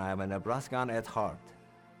Chopur, and I am a Nebraskan at heart.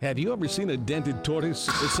 Have you ever seen a dented tortoise?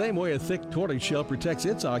 The same way a thick tortoise shell protects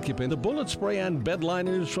its occupant, the bullet spray-on bed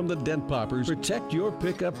liners from the Dent Poppers protect your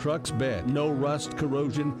pickup truck's bed. No rust,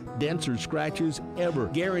 corrosion, dents, or scratches ever.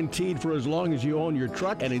 Guaranteed for as long as you own your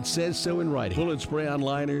truck, and it says so in writing. Bullet spray-on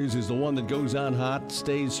liners is the one that goes on hot,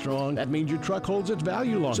 stays strong. That means your truck holds its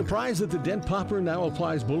value longer. Surprised that the Dent Popper now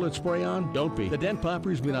applies bullet spray-on? Don't be. The Dent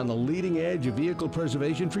Popper's been on the leading edge of vehicle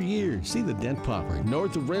preservation for years. See the Dent Popper,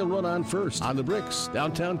 north of Railroad on First, on the Bricks,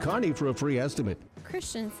 downtown Kearney for a free estimate.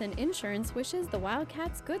 Christensen Insurance wishes the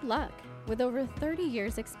Wildcats good luck. With over 30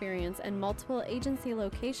 years experience and multiple agency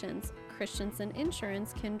locations, Christensen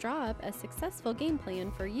Insurance can draw up a successful game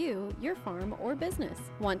plan for you, your farm, or business.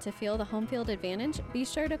 Want to feel the home field advantage? Be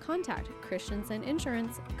sure to contact Christensen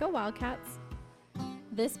Insurance. Go Wildcats!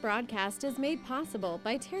 This broadcast is made possible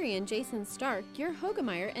by Terry and Jason Stark, your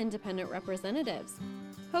Hogemeyer Independent Representatives.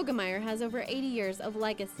 Hogemeyer has over 80 years of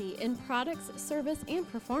legacy in products, service, and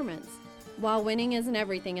performance. While winning isn't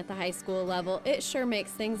everything at the high school level, it sure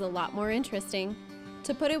makes things a lot more interesting.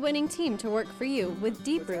 To put a winning team to work for you with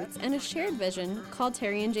deep roots and a shared vision, call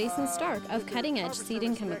Terry and Jason Stark of Cutting Edge Seed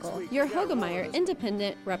and Chemical, your Hogemeyer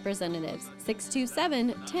Independent Representatives,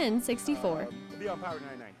 627-1064. We'll be on Power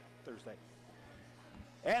 99 Thursday.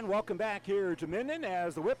 And welcome back here to Minden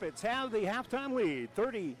as the Whippets have the halftime lead,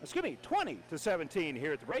 20-17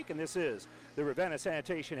 here at the break. And this is the Ravenna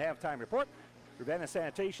Sanitation Halftime Report. Ravenna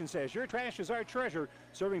Sanitation says your trash is our treasure,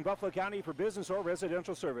 serving Buffalo County for business or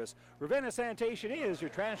residential service. Ravenna Sanitation is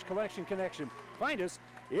your trash collection connection. Find us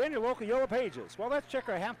in your local Yellow Pages. Well, let's check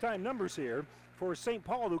our halftime numbers here for St.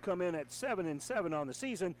 Paul, who come in at 7-7 on the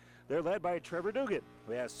season. They're led by Trevor Dugan,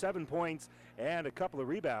 who has 7 points and a couple of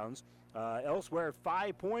rebounds. Elsewhere,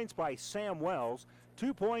 5 points by Sam Wells,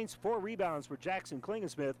 2 points, 4 rebounds for Jackson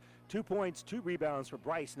Klingensmith, 2 points, 2 rebounds for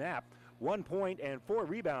Bryce Knapp, 1 point and 4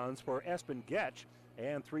 rebounds for Espen Getch,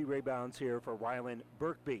 and 3 rebounds here for Rylan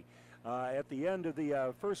Birkby. At the end of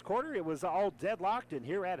the first quarter, it was all deadlocked, and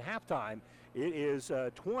here at halftime, it is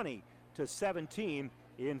 20-17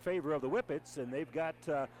 in favor of the Whippets, and they've got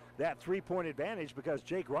that 3-point advantage because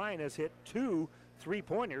Jake Ryan has hit 2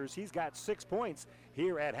 3-pointers. He's got 6 points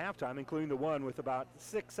here at halftime, including the one with about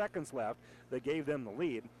 6 seconds left that gave them the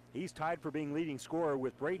lead. He's tied for being leading scorer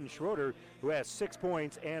with Braden Schroeder, who has 6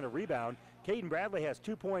 points and a rebound. Caden Bradley has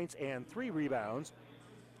 2 points and 3 rebounds.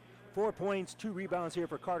 4 points, 2 rebounds here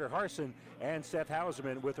for Carter Harson, and Seth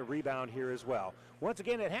Hauserman with a rebound here as well. Once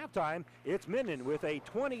again at halftime, it's Minden with a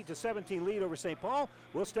 20-17 lead over St. Paul.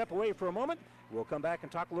 We'll step away for a moment. We'll come back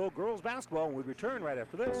and talk a little girls basketball when we return right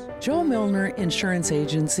after this. Joe Milner Insurance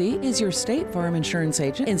Agency is your State Farm insurance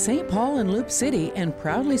agent in St. Paul and Loop City and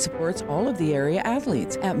proudly supports all of the area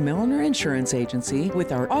athletes. At Milner Insurance Agency,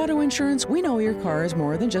 with our auto insurance, we know your car is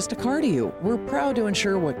more than just a car to you. We're proud to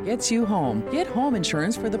insure what gets you home. Get home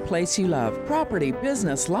insurance for the place you love. Property,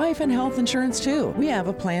 business, life, and health insurance too. We have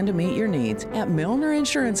a plan to meet your needs. At Milner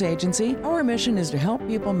Insurance Agency, our mission is to help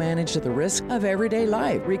people manage the risk of everyday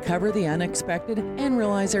life, recover the unexpected, and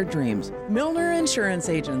realize our dreams. Milner Insurance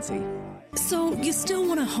Agency. So you still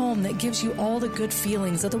want a home that gives you all the good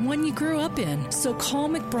feelings of the one you grew up in. So call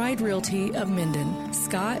McBride Realty of Minden.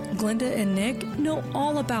 Scott, Glenda, and Nick know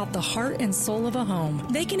all about the heart and soul of a home.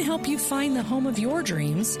 They can help you find the home of your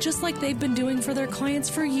dreams, just like they've been doing for their clients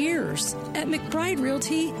for years. At McBride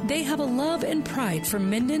Realty, they have a love and pride for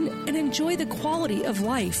Minden and enjoy the quality of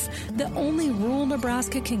life that only rural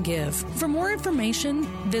Nebraska can give. For more information,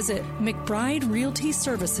 visit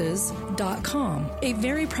McBrideRealtyServices.com. A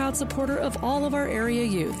very proud supporter of all of our area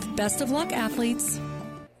youth. Best of luck, athletes.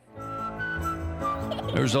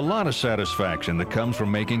 There's a lot of satisfaction that comes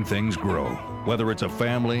from making things grow, whether it's a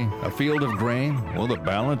family, a field of grain, or the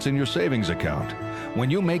balance in your savings account.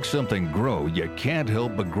 When you make something grow, you can't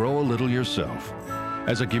help but grow a little yourself.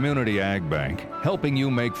 As a community ag bank, helping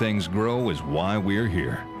you make things grow is why we're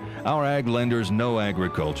here. Our ag lenders know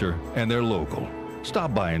agriculture, and they're local.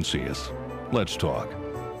 Stop by and see us. Let's talk.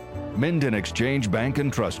 Minden Exchange Bank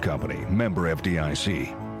and Trust Company, member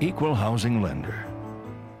FDIC, equal housing lender.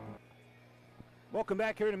 Welcome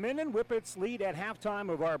back here to Minden. Whippets lead at halftime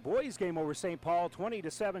of our boys game over St. Paul,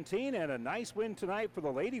 20-17, and a nice win tonight for the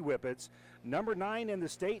Lady Whippets. Number 9 in the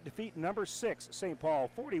state defeat number 6, St. Paul,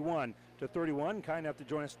 41-31. Kind enough to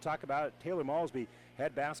join us to talk about it, Taylor Malsby,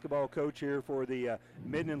 head basketball coach here for the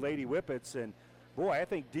Minden Lady Whippets, and boy, I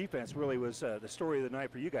think defense really was the story of the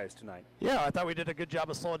night for you guys tonight. Yeah, I thought we did a good job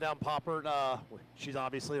of slowing down Poppert. She's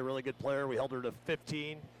obviously a really good player. We held her to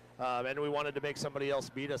 15. and we wanted to make somebody else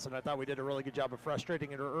beat us, and I thought we did a really good job of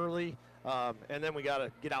frustrating her early, and then we got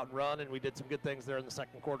to get out and run, and we did some good things there in the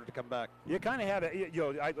second quarter to come back. You kind of had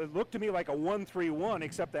it looked to me like a 1-3-1,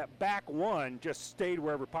 except that back one just stayed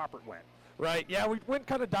wherever Poppert went. Right, yeah, we went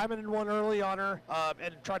kind of diamond in one early on her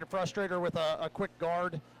and tried to frustrate her with a quick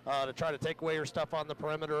guard to try to take away her stuff on the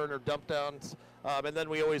perimeter and her dump downs. And then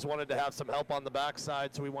we always wanted to have some help on the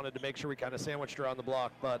backside, so we wanted to make sure we kind of sandwiched her on the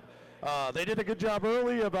block. But they did a good job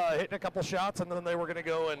early of hitting a couple shots, and then they were going to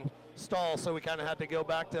go and stall, so we kind of had to go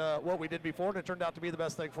back to what we did before, and it turned out to be the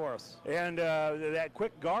best thing for us. And that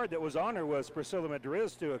quick guard that was on her was Priscilla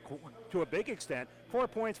Madriz to a big extent. 4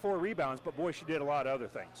 points, 4 rebounds, but boy, she did a lot of other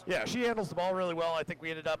things. Yeah, she handles the ball really well. I think we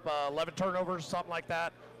ended up 11 turnovers, something like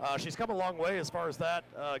that. She's come a long way as far as that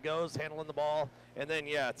goes, handling the ball. And then,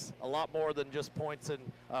 yeah, it's a lot more than just points and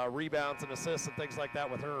rebounds and assists and things like that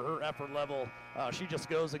with her. Her effort level, she just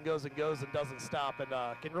goes and goes and goes and doesn't stop, and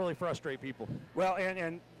can really frustrate people. Well,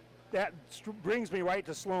 and that brings me right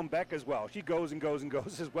to Sloan Beck as well. She goes and goes and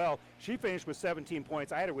goes as well. She finished with 17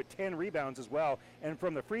 points. I had her with 10 rebounds as well. And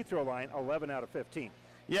from the free throw line, 11 out of 15.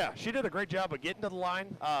 Yeah, she did a great job of getting to the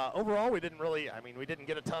line. Overall, we didn't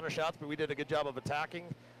get a ton of shots, but we did a good job of attacking.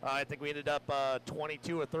 I think we ended up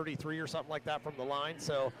 22 or 33 or something like that from the line.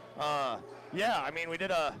 So, yeah, I mean, we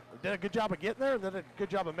did a good job of getting there, and then a good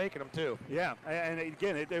job of making them too. Yeah, and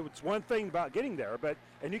again, it's one thing about getting there,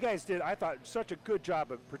 and you guys did, I thought, such a good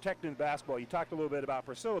job of protecting the basketball. You talked a little bit about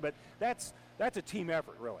Priscilla, but that's a team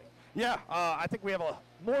effort, really. Yeah, I think we have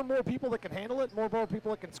more and more people that can handle it, more and more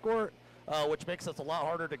people that can score it. Which makes us a lot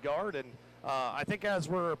harder to guard. And I think as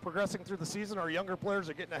we're progressing through the season, our younger players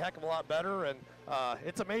are getting a heck of a lot better. And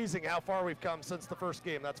it's amazing how far we've come since the first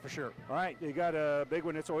game, that's for sure. All right, you got a big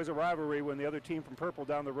one. It's always a rivalry when the other team from Purple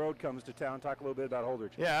down the road comes to town. Talk a little bit about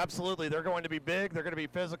Holdridge. Yeah, absolutely. They're going to be big. They're going to be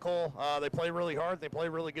physical. They play really hard. They play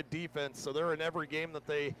really good defense. So they're in every game that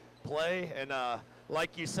they play. And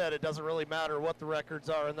like you said, it doesn't really matter what the records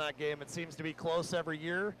are in that game. It seems to be close every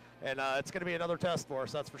year, and it's going to be another test for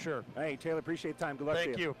us, that's for sure. Hey, Taylor, appreciate the time. Good luck to you.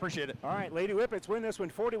 Thank you. Appreciate it. All right, Lady Whippets win this one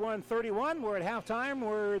 41-31. We're at halftime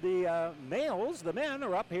where the the men,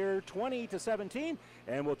 are up here 20-17,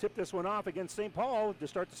 and we'll tip this one off against St. Paul to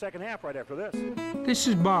start the second half right after this. This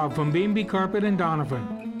is Bob from B&B Carpet and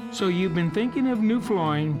Donovan. So you've been thinking of new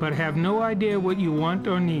flooring but have no idea what you want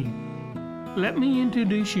or need. Let me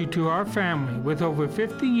introduce you to our family with over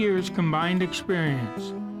 50 years combined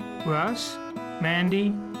experience. Russ,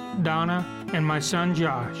 Mandy, Donna, and my son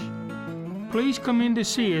Josh. Please come in to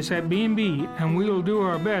see us at B&B and we will do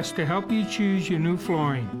our best to help you choose your new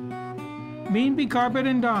flooring. B&B Carpet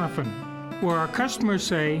and Donovan, where our customers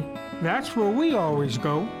say, that's where we always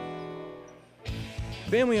go.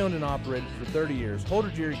 Family owned and operated for 30 years,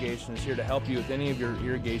 Holdridge Irrigation is here to help you with any of your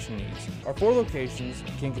irrigation needs. Our 4 locations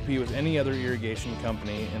can compete with any other irrigation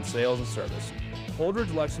company in sales and service.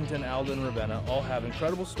 Holdridge, Lexington, Alden, and Ravenna all have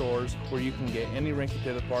incredible stores where you can get any rinky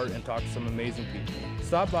pivot part and talk to some amazing people.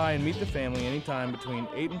 Stop by and meet the family anytime between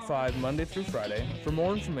 8 and 5 Monday through Friday. For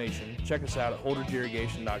more information, check us out at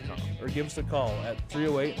holdridgeirrigation.com or give us a call at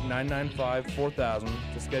 308-995-4000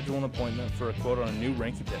 to schedule an appointment for a quote on a new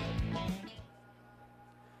rinky pivot.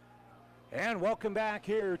 And welcome back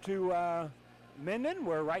here to Minden,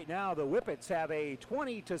 where right now the Whippets have a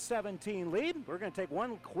 20-17 lead. We're going to take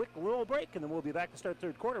one quick little break, and then we'll be back to start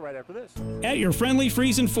third quarter right after this. At your friendly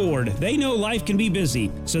Friesen Ford, they know life can be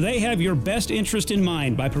busy, so they have your best interest in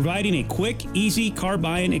mind by providing a quick, easy car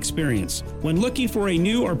buying experience. When looking for a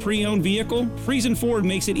new or pre-owned vehicle, Friesen Ford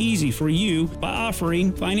makes it easy for you by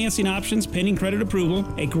offering financing options pending credit approval,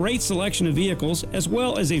 a great selection of vehicles, as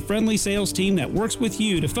well as a friendly sales team that works with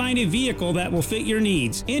you to find a vehicle that will fit your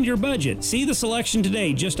needs and your budget. See the selection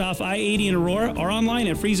today just off I-80 in Aurora or online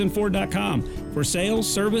at FriesenFord.com. For sales,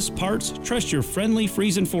 service, parts, trust your friendly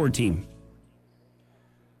Friesen Ford team.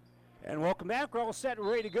 And welcome back. We're all set and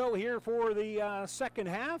ready to go here for the second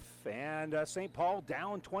half. And St. Paul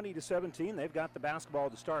down 20-17. They've got the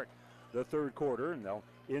basketball to start the third quarter, and they'll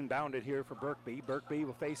inbound it here for Birkby. Birkby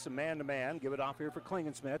will face some man-to-man. Give it off here for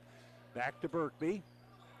Klingensmith. Back to Birkby.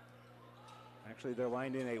 Actually, they're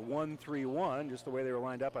lined in a 1-3-1, just the way they were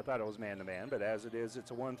lined up. I thought it was man-to-man, but as it is,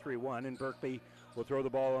 it's a 1-3-1, and Birkby will throw the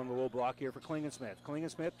ball on the low block here for Klingensmith.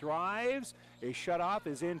 Klingensmith drives. A shutoff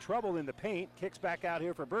is in trouble in the paint. Kicks back out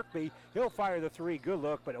here for Birkby. He'll fire the three. Good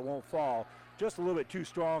look, but it won't fall. Just a little bit too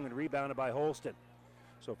strong and rebounded by Holston.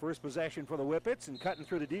 So first possession for the Whippets, and cutting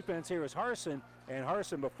through the defense here is Harson, and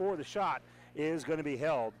Harson before the shot is going to be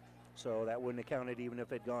held. So that wouldn't have counted even if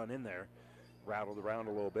they'd gone in there. Rattled around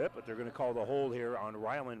a little bit, but they're going to call the hold here on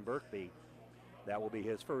Rylan Birkby. That will be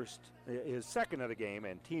his second of the game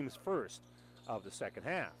and team's first of the second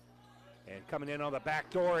half. And coming in on the back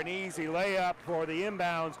door, an easy layup for the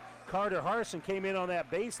inbounds. Carter Harson came in on that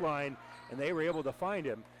baseline, and they were able to find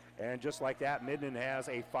him. And just like that, Minden has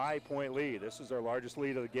a 5-point lead. This is their largest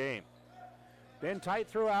lead of the game. Been tight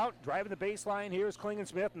throughout, driving the baseline. Here's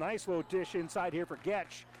Klingensmith. Nice little dish inside here for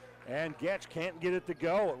Getch. And Getch can't get it to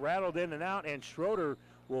go. It rattled in and out, and Schroeder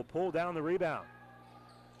will pull down the rebound.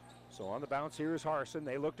 So on the bounce here is Harson.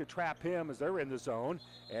 They look to trap him as they're in the zone,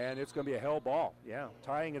 and it's going to be a hell ball. Yeah,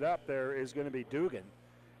 tying it up there is going to be Dugan,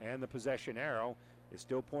 and the possession arrow is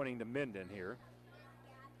still pointing to Minden here.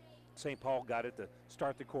 St. Paul got it to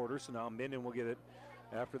start the quarter, so now Minden will get it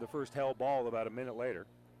after the first hell ball about a minute later.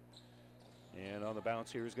 And on the bounce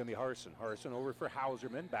here is going to be Harson. Harson over for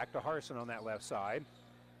Hauserman, back to Harson on that left side.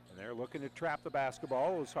 And they're looking to trap the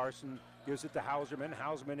basketball as Harson gives it to Hauserman.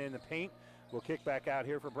 Hauserman in the paint. Will kick back out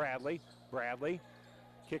here for Bradley. Bradley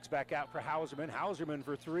kicks back out for Hauserman. Hauserman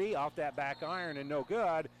for three off that back iron and no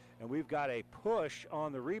good. And we've got a push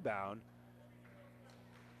on the rebound.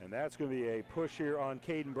 And that's going to be a push here on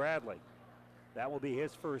Caden Bradley. That will be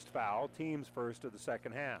his first foul, team's first of the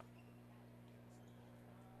second half.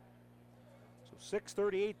 So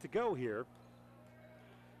 6:38 to go here.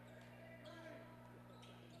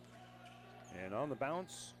 And on the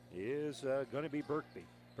bounce is going to be Birkby.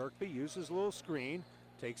 Birkby uses a little screen,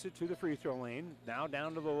 takes it to the free throw lane, now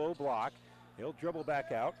down to the low block. He'll dribble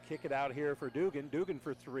back out, kick it out here for Dugan. Dugan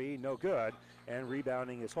for three, no good. And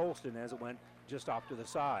rebounding is Holston as it went just off to the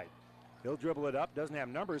side. He'll dribble it up, doesn't have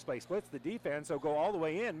numbers, but he splits the defense. He'll go all the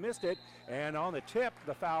way in, missed it. And on the tip,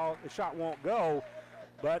 the shot won't go.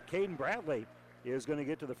 But Caden Bradley is going to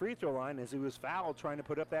get to the free throw line as he was fouled trying to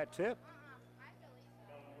put up that tip.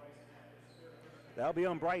 That'll be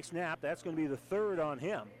on Bryce Knapp. That's going to be the third on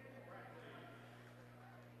him.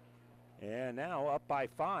 And now up by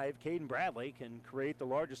 5, Caden Bradley can create the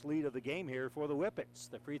largest lead of the game here for the Whippets.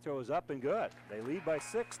 The free throw is up and good. They lead by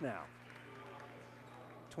 6 now.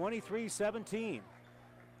 23-17.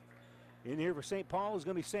 In here for St. Paul is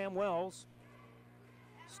going to be Sam Wells.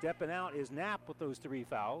 Stepping out is Knapp with those 3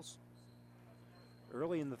 fouls.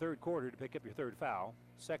 Early in the third quarter to pick up your third foul.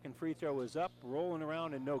 Second free throw is up, rolling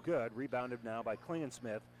around and no good. Rebounded now by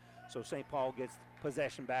Klingensmith. So St. Paul gets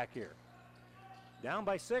possession back here. Down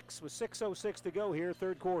by 6 with 6:06 to go here,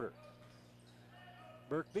 third quarter.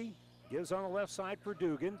 Birkby gives on the left side for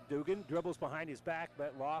Dugan. Dugan dribbles behind his back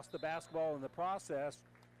but lost the basketball in the process.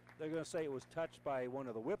 They're going to say it was touched by one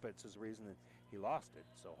of the Whippets is the reason that he lost it.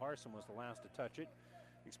 So Harson was the last to touch it.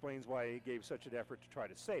 Explains why he gave such an effort to try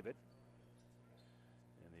to save it.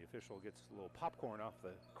 Official gets a little popcorn off the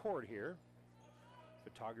court here.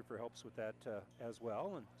 Photographer helps with that as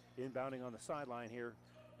well. And inbounding on the sideline here,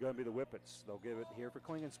 going to be the Whippets. They'll give it here for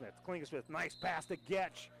Klingensmith. Klingensmith, nice pass to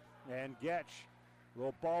Getch. And Getch,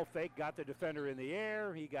 little ball fake, got the defender in the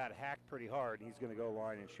air. He got hacked pretty hard, and he's going to go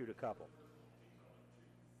line and shoot a couple.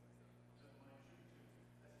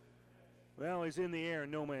 Well, he's in the air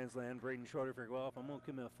in no man's land. Braden Schroeder figured, well, if I'm going to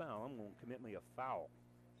commit a foul, I'm going to commit me a foul.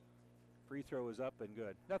 Free throw is up and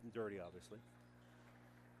good. Nothing dirty, obviously.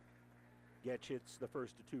 Getch hits the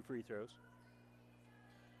first of 2 free throws.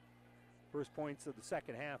 First points of the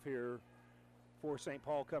second half here for St.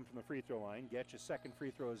 Paul come from the free throw line. Getch's second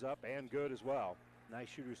free throw is up and good as well. Nice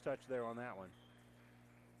shooter's touch there on that one.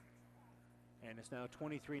 And it's now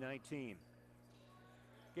 23-19.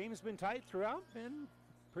 Game has been tight throughout and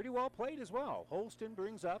pretty well played as well. Holston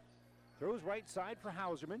brings up, throws right side for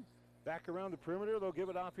Hauserman. Back around the perimeter, they'll give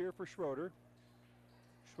it off here for Schroeder.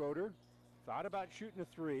 Schroeder thought about shooting a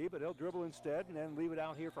 3, but he'll dribble instead and then leave it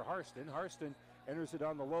out here for Harston. Harston enters it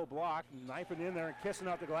on the low block, knifing in there and kissing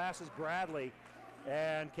out the glass is Bradley.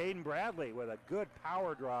 And Caden Bradley with a good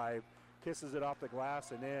power drive kisses it off the glass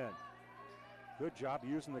and in. Good job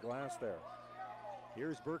using the glass there.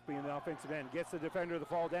 Here's Birkby in the offensive end, gets the defender to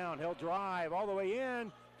fall down. He'll drive all the way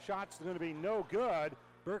in. Shot's going to be no good.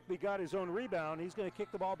 Birkby got his own rebound. He's going to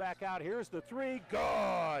kick the ball back out. Here's the 3.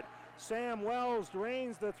 Good! Sam Wells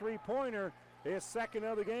drains the three-pointer. His second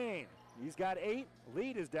of the game. He's got 8.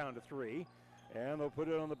 Lead is down to 3. And they'll put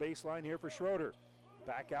it on the baseline here for Schroeder.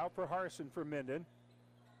 Back out for Harson for Minden.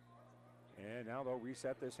 And now they'll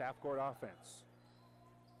reset this half-court offense.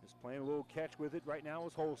 Just playing a little catch with it right now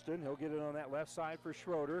is Holston. He'll get it on that left side for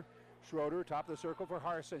Schroeder. Schroeder, top of the circle for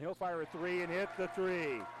Harson. He'll fire a 3 and hit the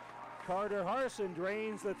 3. Carter Harson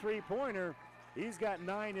drains the three-pointer. He's got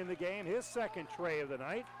 9 in the game, his second tray of the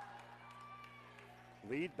night.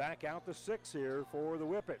 Lead back out to 6 here for the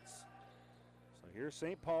Whippets. So here's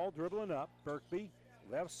St. Paul dribbling up. Birkby,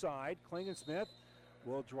 left side. Klingensmith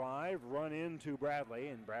will drive, run into Bradley,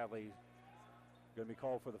 and Bradley going to be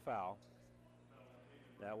called for the foul.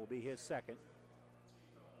 That will be his second.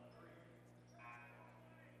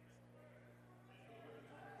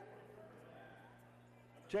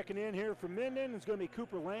 Checking in here for Minden is going to be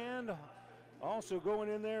Cooper Land. Also going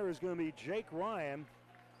in there is going to be Jake Ryan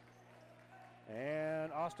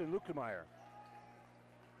and Austin Lukemeyer.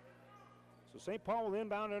 So St. Paul will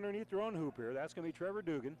inbound underneath their own hoop here. That's going to be Trevor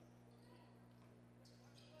Dugan.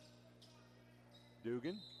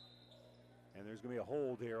 Dugan. And there's going to be a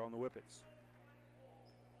hold here on the Whippets.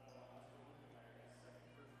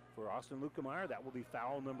 For Austin Lukemeyer, that will be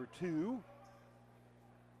foul number 2.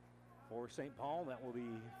 For St. Paul, that will be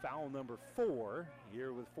foul number 4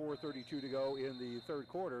 here with 4:32 to go in the third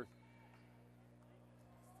quarter.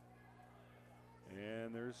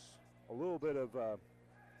 And there's a little bit of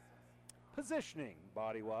positioning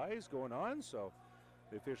body-wise going on, so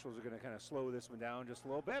the officials are going to kind of slow this one down just a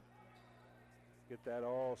little bit. Get that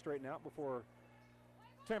all straightened out before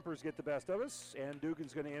tempers get the best of us, and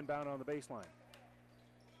Dugan's going to inbound on the baseline.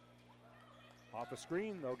 Off a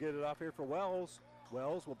screen, they'll get it off here for Wells.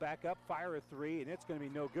 Wells will back up, fire a 3, and it's going to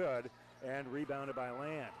be no good, and rebounded by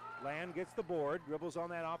Land. Land gets the board, dribbles on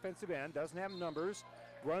that offensive end, doesn't have numbers,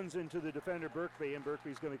 runs into the defender Berkby, and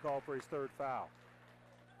Berkby's going to be called for his third foul.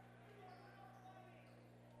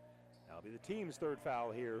 That'll be the team's third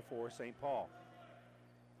foul here for St. Paul.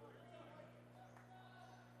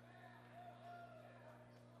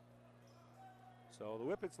 So the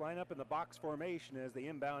Whippets line up in the box formation as they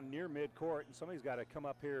inbound near midcourt, and somebody's got to come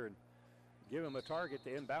up here and give him a target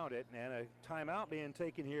to inbound it, and a timeout being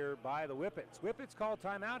taken here by the Whippets. Whippets called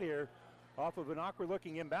timeout here off of an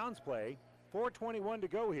awkward-looking inbounds play. 4:21 to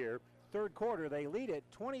go here. Third quarter, they lead it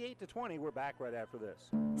 28-20. We're back right after this.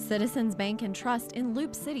 Citizens Bank and Trust in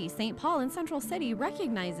Loop City, St. Paul, and Central City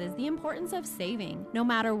recognizes the importance of saving. No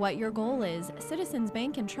matter what your goal is, Citizens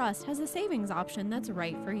Bank and Trust has a savings option that's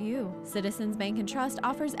right for you. Citizens Bank and Trust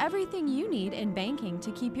offers everything you need in banking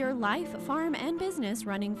to keep your life, farm, and business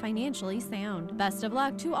running financially sound. Best of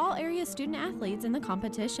luck to all area student athletes in the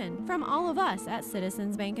competition. From all of us at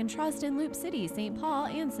Citizens Bank and Trust in Loop City, St. Paul,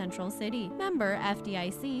 and Central City. Member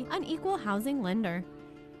FDIC, an equal housing lender.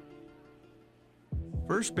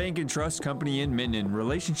 First Bank and Trust Company in Minden.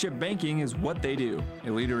 Relationship banking is what they do. A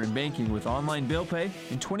leader in banking with online bill pay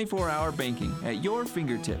and 24-hour banking at your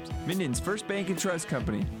fingertips. Minden's First Bank and Trust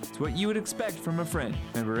Company. It's what you would expect from a friend.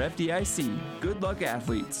 Member FDIC. Good luck,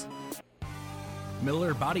 athletes.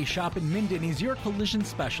 Miller Body Shop in Minden is your collision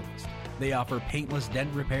specialist. They offer paintless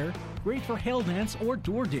dent repair, great for hail dents or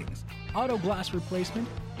door dings, auto glass replacement,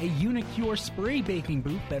 a Unicure spray baking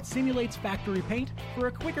booth that simulates factory paint for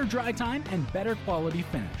a quicker dry time and better quality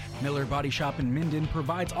finish. Miller Body Shop in Minden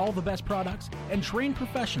provides all the best products and trained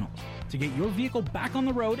professionals to get your vehicle back on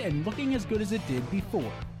the road and looking as good as it did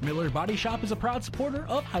before. Miller Body Shop is a proud supporter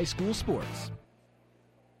of high school sports.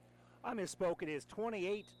 I misspoke. It is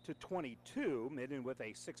 28-22. Minden with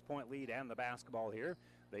a 6-point lead and the basketball here.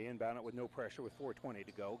 They inbound it with no pressure with 4:20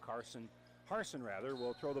 to go. Harson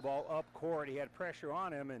will throw the ball up court. He had pressure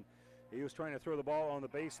on him, and he was trying to throw the ball on the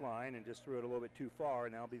baseline and just threw it a little bit too far,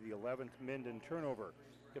 and that'll be the 11th Minden turnover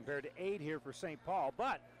compared to 8 here for St. Paul.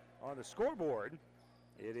 But on the scoreboard,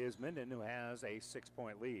 it is Minden who has a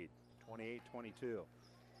 6-point lead, 28-22.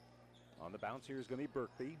 On the bounce here is going to be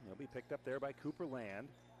Berkby. He'll be picked up there by Cooper Land.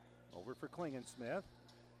 Over for Klingensmith.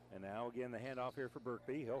 And now again the handoff here for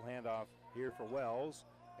Berkby. He'll hand off here for Wells.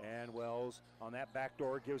 And Wells on that back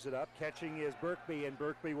door gives it up. Catching is Berkby, and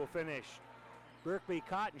Berkby will finish. Berkby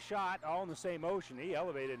caught and shot all in the same motion. He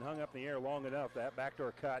elevated and hung up in the air long enough. That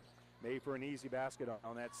backdoor cut made for an easy basket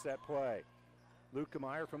on that set play.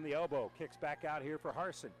 Lukemeyer from the elbow kicks back out here for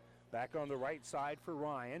Harson. Back on the right side for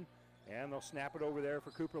Ryan. And they'll snap it over there for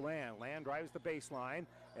Cooper Land. Land drives the baseline,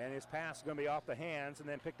 and his pass is going to be off the hands and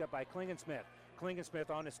then picked up by Klingensmith. Klingensmith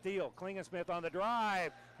on the steal. Klingensmith on the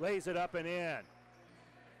drive. Lays it up and in.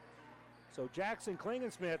 So Jackson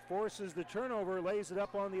Klingensmith forces the turnover, lays it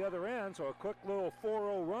up on the other end. So a quick little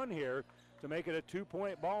 4-0 run here to make it a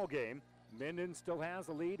 2-point ball game. Minden still has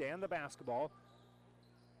the lead and the basketball.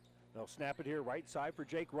 They'll snap it here right side for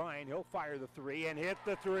Jake Ryan. He'll fire the 3 and hit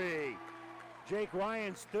the 3. Jake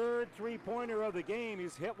Ryan's third three-pointer of the game.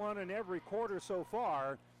 He's hit one in every quarter so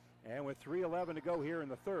far. And with 3:11 to go here in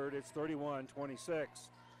the third, it's 31-26.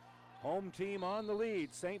 Home team on the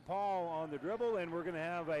lead. St. Paul on the dribble, and we're going to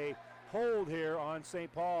have a hold here on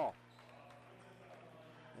St. Paul.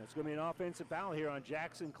 It's going to be an offensive foul here on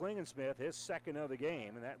Jackson Klingensmith, his second of the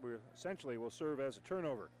game, and that essentially will serve as a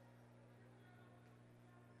turnover.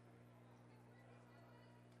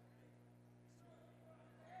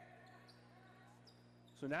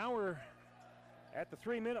 So now we're at the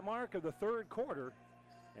 3-minute mark of the third quarter,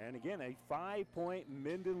 and again, a 5-point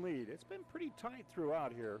Minden lead. It's been pretty tight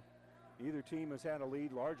throughout here. Neither team has had a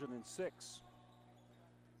lead larger than 6.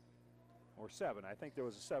 or 7. I think there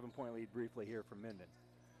was a 7-point lead briefly here from Minden.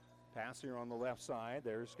 Pass here on the left side.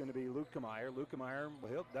 There's going to be Lukemeyer. Lukemeyer,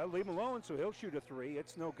 that'll leave him alone, so he'll shoot a 3.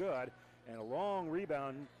 It's no good. And a long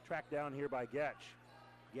rebound tracked down here by Getch.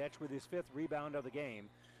 Getch with his 5th rebound of the game.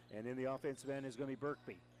 And in the offensive end is going to be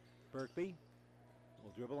Birkby. Birkby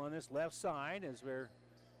will dribble on this left side as we're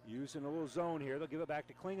using a little zone here. They'll give it back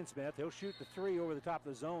to Klingensmith. He'll shoot the 3 over the top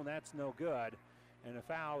of the zone. That's no good. And a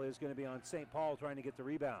foul is going to be on St. Paul trying to get the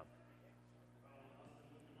rebound.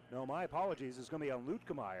 No, my apologies. It's going to be on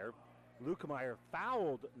Lukemeyer. Lukemeyer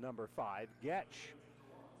fouled number 5, Getch.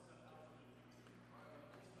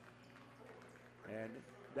 And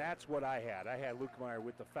that's what I had. I had Lukemeyer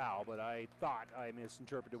with the foul, but I thought I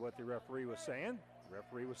misinterpreted what the referee was saying. The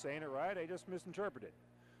referee was saying it right. I just misinterpreted.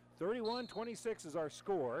 31-26 is our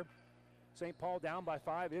score. St. Paul down by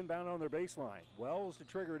 5, inbound on their baseline. Wells to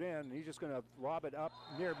trigger it in, and he's just going to lob it up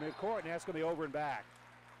near midcourt, and that's going to be over and back.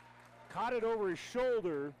 Caught it over his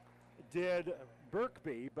shoulder, did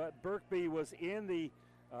Birkby, but Birkby was in the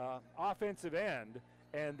offensive end,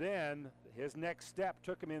 and then his next step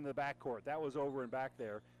took him into the backcourt. That was over and back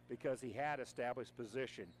there because he had established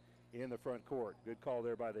position in the front court. Good call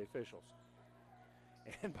there by the officials.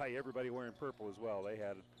 And by everybody wearing purple as well. They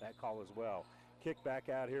had that call as well. Kick back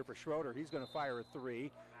out here for Schroeder. He's going to fire a 3.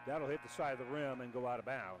 That'll hit the side of the rim and go out of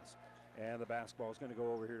bounds. And the basketball is going to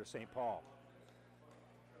go over here to St. Paul.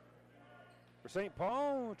 For St.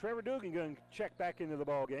 Paul, Trevor Dugan going to check back into the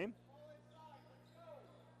ball game.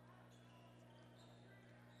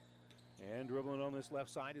 And dribbling on this left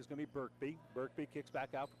side is going to be Birkby. Birkby kicks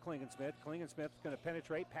back out for Klingensmith. Klingensmith is going to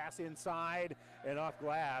penetrate, pass inside, and off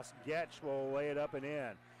glass. Getch will lay it up and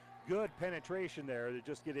in. Good penetration there to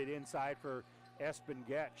just get it inside for Espen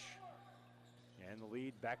Getch. And the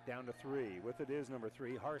lead back down to 3. With it is number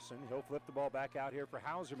 3, Harson. He'll flip the ball back out here for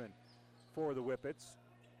Hauserman for the Whippets.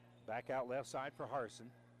 Back out left side for Harson.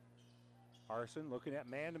 Harson looking at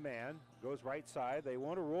man-to-man, goes right side. They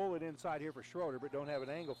want to roll it inside here for Schroeder, but don't have an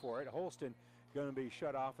angle for it. Holston going to be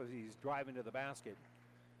shut off as he's driving to the basket.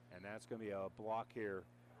 And that's going to be a block here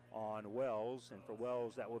on Wells. And for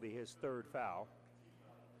Wells, that will be his 3rd foul.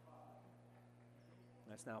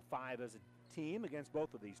 That's now 5 as a team against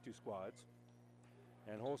both of these two squads.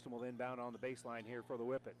 And Holston will inbound on the baseline here for the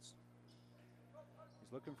Whippets.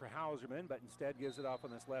 He's looking for Hauserman, but instead gives it off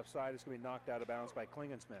on this left side. It's going to be knocked out of bounds by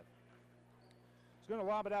Klingensmith. He's going to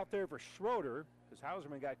lob it out there for Schroeder because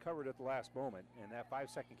Hauserman got covered at the last moment, and that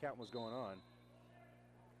 5-second count was going on.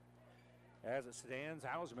 As it stands,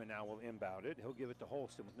 Hauserman now will inbound it. He'll give it to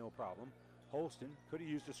Holston with no problem. Holston could have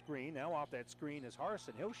used a screen. Now off that screen is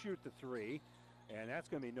Harson. He'll shoot the 3, and that's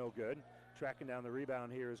going to be no good. Tracking down the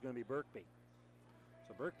rebound here is going to be Birkby.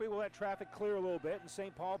 So Birkby will let traffic clear a little bit, and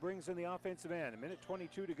St. Paul brings in the offensive end.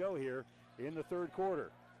 1:22 to go here in the 3rd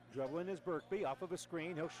quarter. Dribbling is Birkby off of a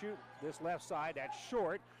screen. He'll shoot this left side. That's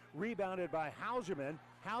short. Rebounded by Hauserman.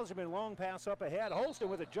 Hauserman long pass up ahead. Holston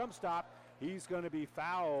with a jump stop. He's going to be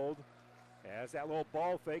fouled as that little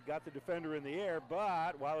ball fake got the defender in the air,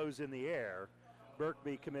 but while it was in the air,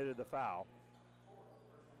 Birkby committed the foul.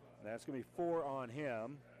 That's going to be 4 on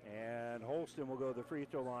him, and Holston will go to the free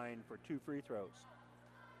throw line for 2 free throws.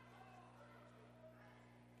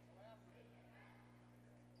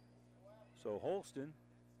 So Holston,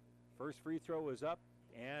 first free throw is up,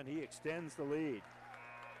 and he extends the lead.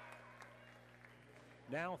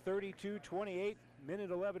 Now 32-28,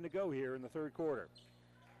 1:11 to go here in the 3rd quarter.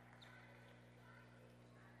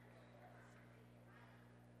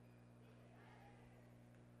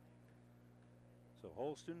 So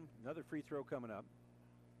Holston, another free throw coming up.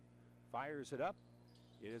 Fires it up.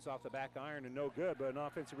 It is off the back iron and no good, but an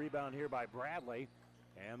offensive rebound here by Bradley.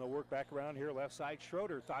 And they'll work back around here left side.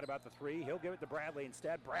 Schroeder thought about the 3. He'll give it to Bradley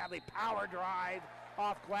instead. Bradley power drive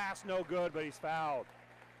off glass, no good, but he's fouled.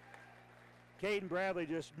 Caden Bradley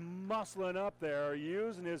just muscling up there,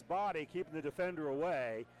 using his body, keeping the defender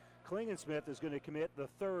away. Klingensmith is going to commit the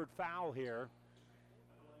 3rd foul here.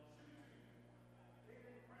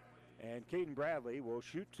 And Caden Bradley will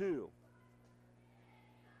shoot 2.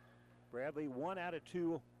 Bradley 1 out of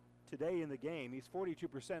 2 today in the game. He's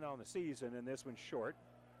 42% on the season, and this one's short.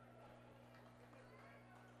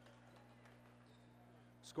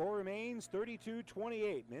 Score remains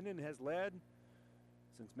 32-28. Minden has led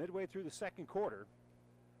since midway through the 2nd quarter.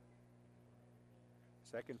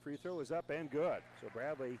 Second free throw is up and good. So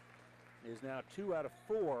Bradley is now 2 out of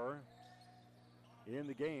 4 in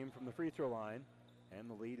the game from the free throw line, and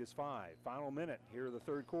the lead is 5. Final minute here of the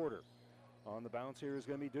 3rd quarter. On the bounce here is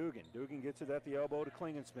going to be Dugan. Dugan gets it at the elbow to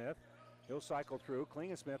Klingensmith. He'll cycle through.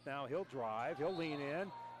 Klingensmith now, he'll drive, he'll lean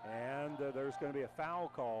in, and there's going to be a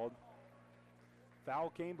foul called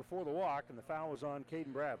Foul came before the walk, and the foul was on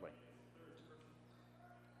Caden Bradley.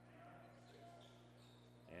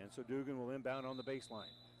 And so Dugan will inbound on the baseline.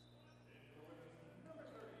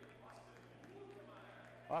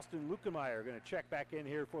 Austin Lukemeyer going to check back in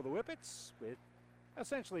here for the Whippets with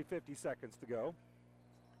essentially 50 seconds to go.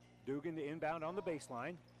 Dugan to inbound on the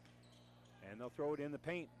baseline. And they'll throw it in the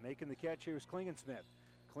paint. Making the catch here is Klingensmith.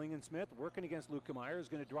 Klingensmith working against Lukemeyer is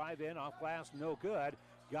going to drive in off glass, no good.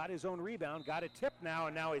 Got his own rebound, got a tip now,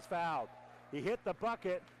 and now he's fouled. He hit the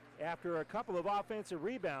bucket after a couple of offensive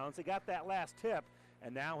rebounds. He got that last tip,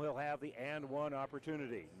 and now he'll have the and one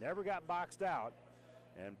opportunity. Never got boxed out.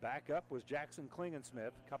 And back up was Jackson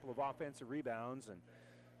Klingensmith. A couple of offensive rebounds, and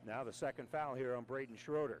now the second foul here on Braden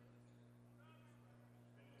Schroeder.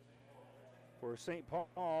 For St.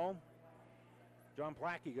 Paul, John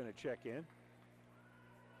Plackey going to check in.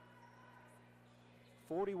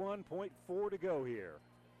 41.4 to go here.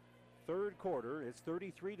 Third quarter, it's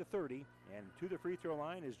 33-30, and to the free throw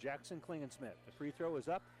line is Jackson Klingensmith. The free throw is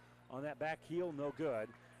up on that back heel, no good.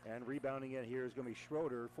 And rebounding it here is going to be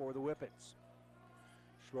Schroeder for the Whippets.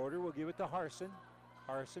 Schroeder will give it to Harson.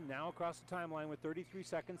 Harson now across the timeline with 33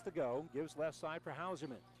 seconds to go. Gives left side for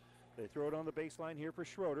Hauserman. They throw it on the baseline here for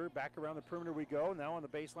Schroeder. Back around the perimeter we go. Now on the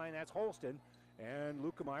baseline, that's Holston. And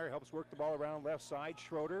Lukemeyer helps work the ball around left side.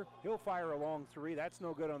 Schroeder, he'll fire a long three. That's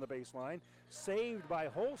no good on the baseline. Saved by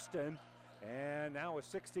Holston. And now with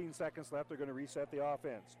 16 seconds left, they're going to reset the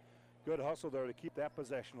offense. Good hustle there to keep that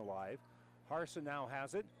possession alive. Harson now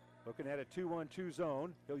has it. Looking at a 2-1-2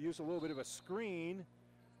 zone. He'll use a little bit of a screen.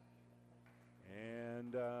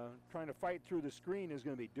 And trying to fight through the screen is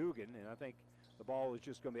going to be Dugan. And I think the ball is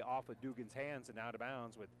just going to be off of Dugan's hands and out of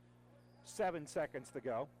bounds with 7 seconds to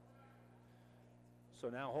go. So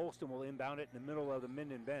now Holston will inbound it in the middle of the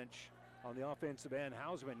Minden bench on the offensive end.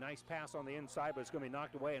 Hauserman, nice pass on the inside, but it's going to be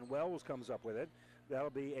knocked away, and Wells comes up with it. That'll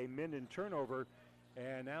be a Minden turnover.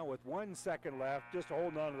 And now with 1 second left, just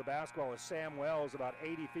holding on to the basketball is Sam Wells, about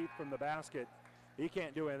 80 feet from the basket. He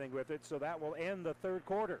can't do anything with it, so that will end the third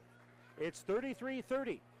quarter. It's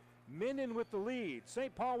 33-30. Minden with the lead.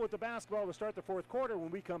 St. Paul with the basketball to start the fourth quarter when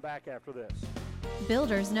we come back after this.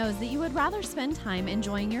 Builders knows that you would rather spend time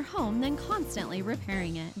enjoying your home than constantly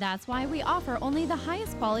repairing it. That's why we offer only the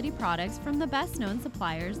highest quality products from the best known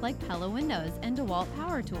suppliers like Pella Windows and DeWalt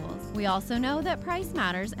Power Tools. We also know that price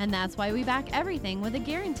matters, and that's why we back everything with a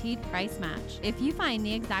guaranteed price match. If you find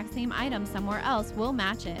the exact same item somewhere else, we'll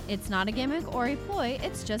match it. It's not a gimmick or a ploy,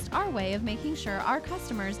 it's just our way of making sure our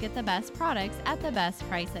customers get the best products at the best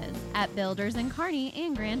prices. At Builders in Kearney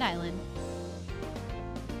and Grand Island.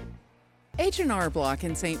 H&R Block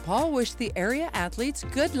in St. Paul wish the area athletes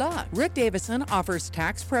good luck. Rick Davison offers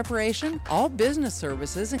tax preparation, all business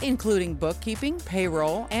services, including bookkeeping,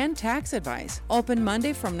 payroll, and tax advice. Open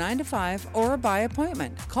Monday from 9 to 5 or by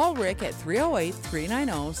appointment. Call Rick at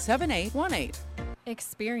 308-390-7818.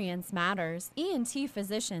 Experience matters. ENT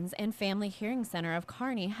Physicians and Family Hearing Center of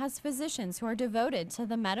Kearney has physicians who are devoted to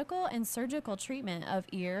the medical and surgical treatment of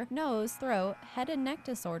ear, nose, throat, head and neck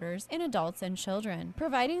disorders in adults and children,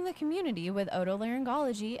 providing the community with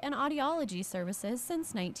otolaryngology and audiology services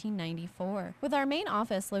since 1994. With our main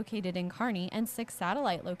office located in Kearney and 6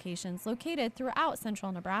 satellite locations located throughout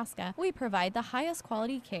central Nebraska, we provide the highest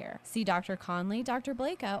quality care. See Dr. Conley, Dr.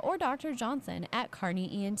 Blaka, or Dr. Johnson at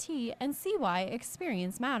Kearney ENT and see why experience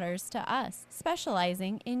matters to us,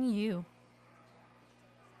 specializing in you.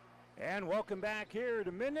 And welcome back here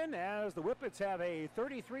to Minden as the Whippets have a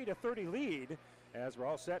 33-30 lead as we're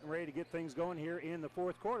all set and ready to get things going here in the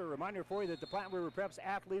fourth quarter. Reminder for you that the Platte River Preps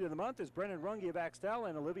Athlete of the Month is Brennan Runge of Axtell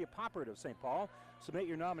and Olivia Poppert of St. Paul. Submit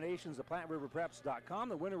your nominations at PlatteRiverPreps.com.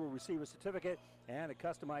 The winner will receive a certificate and a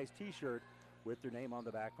customized t-shirt with their name on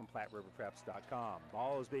the back from PlatteRiverPreps.com.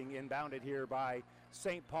 Ball is being inbounded here by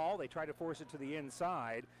St. Paul. They try to force it to the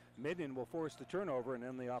inside. Minden will force the turnover, and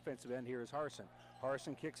then the offensive end here is Harson.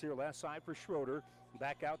 Harson kicks here left side for Schroeder.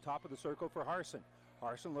 Back out top of the circle for Harson.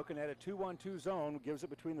 Harson looking at a 2-1-2 zone, gives it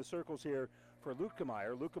between the circles here for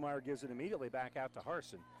Lukemeyer. Lukemeyer gives it immediately back out to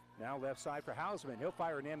Harson. Now left side for Hauserman. He'll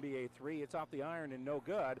fire an NBA three. It's off the iron and no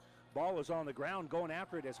good. Ball is on the ground. Going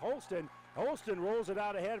after it is Holston. Holston rolls it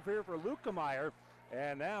out ahead here for Lukemeyer.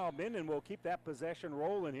 And now Minden will keep that possession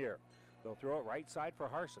rolling here. They'll throw it right side for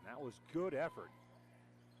Harson. That was good effort.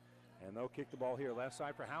 And they'll kick the ball here left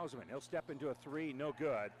side for Hauserman. He'll step into a three. No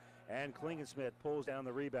good. And Klingensmith pulls down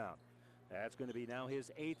the rebound. That's going to be now his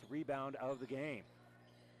 8th rebound of the game.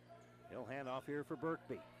 He'll hand off here for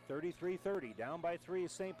Birkby. 33-30, down by 3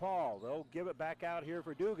 is St. Paul. They'll give it back out here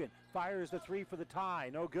for Dugan. Fires the three for the tie,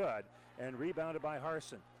 no good. And rebounded by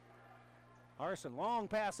Harson. Harson, long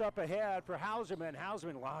pass up ahead for Hauserman.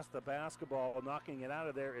 Hauserman lost the basketball. Knocking it out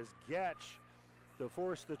of there is Getch to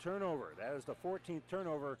force the turnover. That is the 14th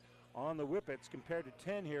turnover on the Whippets compared to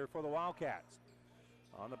 10 here for the Wildcats.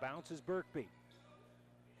 On the bounce is Birkby.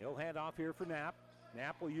 He'll hand off here for Knapp.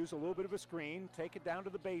 Knapp will use a little bit of a screen, take it down to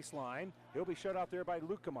the baseline. He'll be shut off there by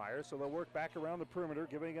Lukemeyer, so they'll work back around the perimeter,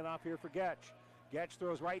 giving it off here for Getch. Getch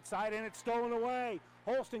throws right side, and it's stolen away.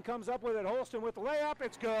 Holston comes up with it. Holston with the layup.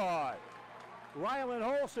 It's good. Rylan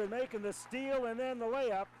Holston making the steal and then the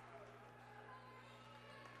layup.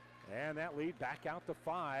 And that lead back out to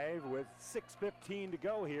 5 with 6:15 to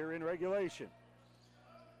go here in regulation.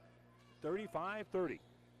 35-30.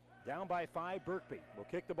 Down by 5, Birkby will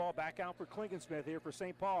kick the ball back out for Klingensmith here for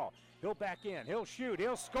St. Paul. He'll back in, he'll shoot,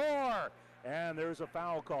 he'll score! And there's a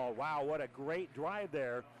foul call. Wow, what a great drive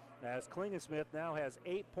there, as Klingensmith now has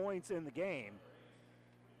 8 points in the game.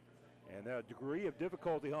 And the degree of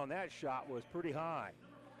difficulty on that shot was pretty high.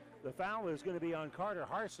 The foul is going to be on Carter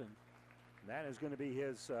Harson. And that is going to be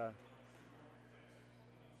his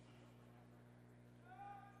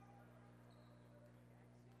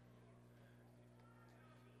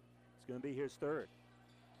going to be his third.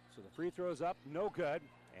 So the free throw's up, no good,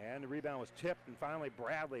 and the rebound was tipped, and finally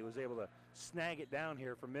Bradley was able to snag it down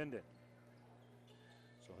here for Minden.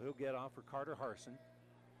 So he'll get off for Carter Harson.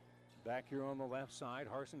 Back here on the left side,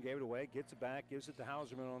 Harson gave it away, gets it back, gives it to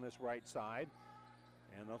Hauserman on this right side,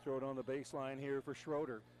 and they'll throw it on the baseline here for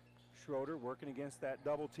Schroeder. Schroeder working against that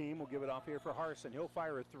double team will give it off here for Harson. He'll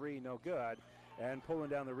fire a three, no good, and pulling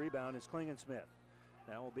down the rebound is Klingensmith.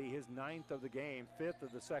 That will be his 9th of the game, 5th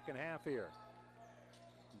of the second half here.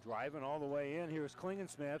 Driving all the way in, here's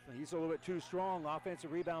Klingensmith. He's a little bit too strong.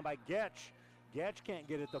 Offensive rebound by Getch. Getch can't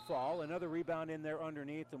get it to fall. Another rebound in there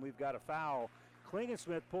underneath, and we've got a foul.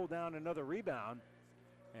 Klingensmith pulled down another rebound,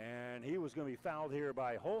 and he was going to be fouled here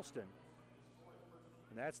by Holston.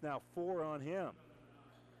 And that's now 4 on him.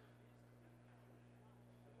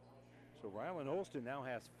 So Rylan Holston now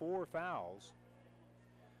has 4 fouls.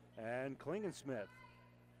 And Klingensmith,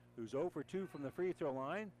 who's 0 for 2 from the free throw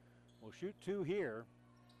line, will shoot 2 here.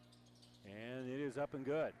 And it is up and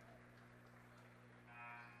good.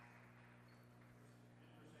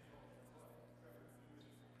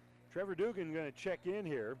 Trevor Dugan going to check in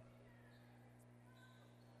here.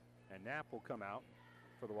 And Knapp will come out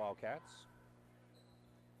for the Wildcats.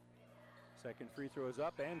 Second free throw is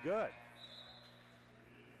up and good.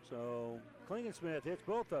 So Klingensmith hits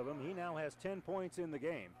both of them. He now has 10 points in the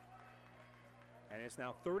game. And it's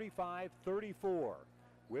now 35-34.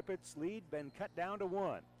 Whippet's lead been cut down to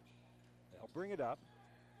 1. They'll bring it up.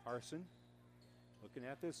 Harson looking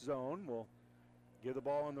at this zone. Will give the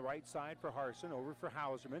ball on the right side for Harson. Over for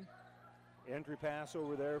Hauserman. Entry pass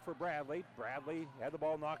over there for Bradley. Bradley had the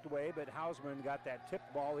ball knocked away, but Hauserman got that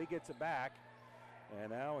tipped ball. He gets it back.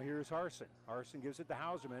 And now here's Harson. Harson gives it to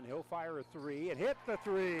Hauserman. He'll fire a three and hit the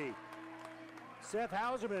three. Seth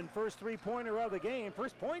Hauserman, first three-pointer of the game,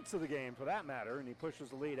 first points of the game for that matter, and he pushes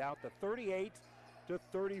the lead out to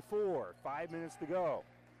 38-34. 5 minutes to go.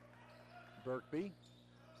 Birkby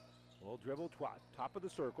will dribble top of the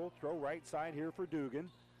circle, throw right side here for Dugan.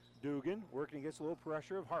 Dugan working against a little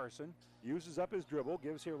pressure of Harson, uses up his dribble,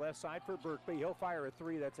 gives here left side for Birkby. He'll fire a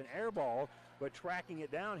three. That's an air ball, but tracking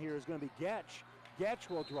it down here is going to be Getch. Getch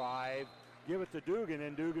will drive, give it to Dugan,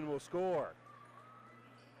 and Dugan will score.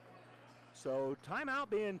 So timeout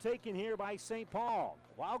being taken here by St. Paul.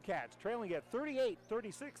 Wildcats trailing at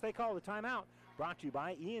 38-36. They call the timeout. Brought to you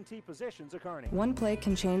by ENT Physicians of Kearney. One play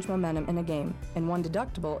can change momentum in a game, and one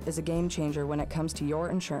deductible is a game changer when it comes to your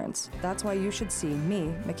insurance. That's why you should see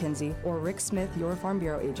me, Mackenzie, or Rick Smith, your Farm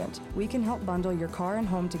Bureau agent. We can help bundle your car and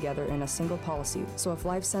home together in a single policy, so if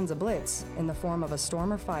life sends a blitz in the form of a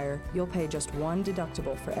storm or fire, you'll pay just one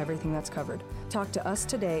deductible for everything that's covered. Talk to us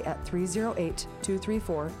today at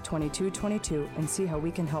 308-234-2222 and see how we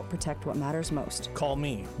can help protect what matters most. Call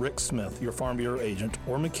me, Rick Smith, your Farm Bureau agent,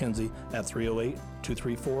 or Mackenzie at 308-234-2222.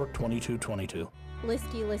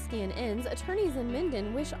 Liskey & Inns, attorneys in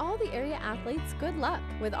Minden, wish all the area athletes good luck.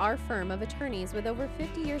 With our firm of attorneys with over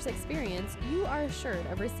 50 years experience, you are assured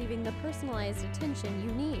of receiving the personalized attention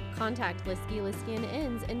you need. Contact Liskey &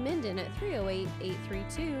 Inns in Minden at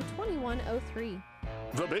 308-832-2103.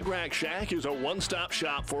 The Big Rack Shack is a one-stop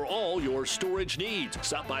shop for all your storage needs.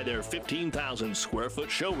 Stop by their 15,000 square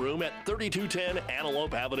foot showroom at 3210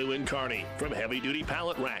 Antelope Avenue in Kearney. From heavy-duty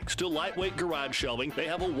pallet racks to lightweight garage shelving, they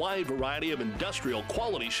have a wide variety of industrial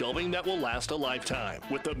quality shelving that will last a lifetime.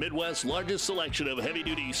 With the Midwest's largest selection of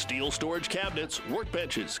heavy-duty steel storage cabinets,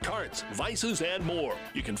 workbenches, carts, vices, and more.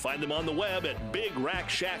 You can find them on the web at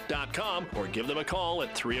bigrackshack.com or give them a call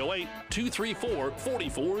at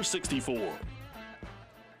 308-234-4464.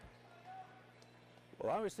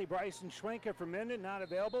 Well, obviously, Bryson Schwenka from Minden not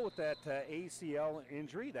available with that ACL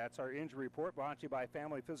injury. That's our injury report brought to you by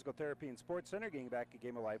Family Physical Therapy and Sports Center, getting back a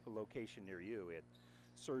game of life, a location near you. He had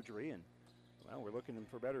surgery, and, well, we're looking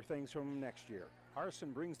for better things from him next year.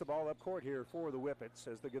 Harson brings the ball up court here for the Whippets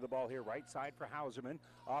as they give the ball here right side for Hauserman.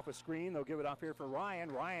 Off a screen, they'll give it off here for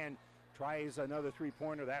Ryan. Ryan tries another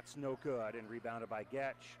three-pointer. That's no good, and rebounded by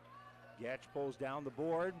Getch. Getch pulls down the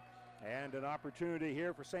board. And an opportunity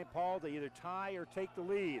here for St. Paul to either tie or take the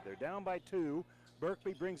lead. They're down by 2.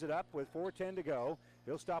 Berkby brings it up with 4:10 to go.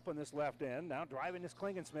 He'll stop on this left end. Now driving is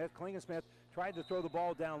Klingensmith. Klingensmith tried to throw the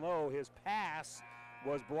ball down low. His pass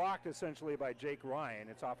was blocked essentially by Jake Ryan.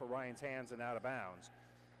 It's off of Ryan's hands and out of bounds.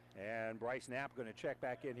 And Bryce Knapp going to check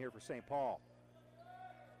back in here for St. Paul.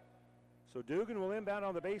 So Dugan will inbound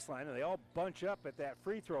on the baseline, and they all bunch up at that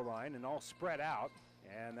free throw line and all spread out.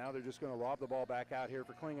 And now they're just going to lob the ball back out here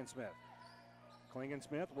for Klingensmith.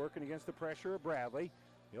 Klingensmith working against the pressure of Bradley.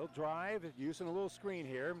 He'll drive using a little screen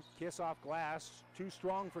here. Kiss off glass. Too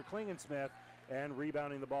strong for Klingensmith. And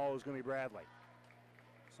rebounding the ball is going to be Bradley.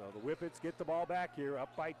 So the Whippets get the ball back here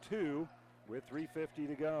up by 2 with 3:50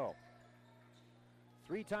 to go.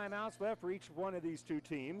 3 timeouts left for each one of these two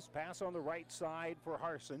teams. Pass on the right side for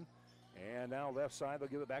Harson. And now left side, they'll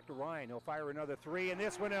give it back to Ryan. He'll fire another 3, and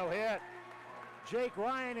this one he'll hit. Jake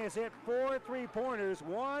Ryan has hit 4 3-pointers,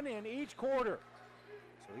 1 in each quarter.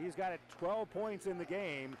 So he's got 12 points in the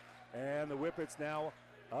game, and the Whippets now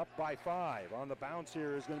up by 5. On the bounce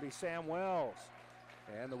here is going to be Sam Wells.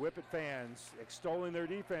 And the Whippet fans extolling their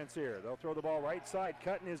defense here. They'll throw the ball right side.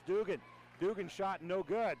 Cutting is Dugan. Dugan shot no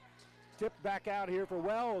good. Tipped back out here for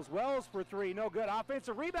Wells. Wells for 3, no good.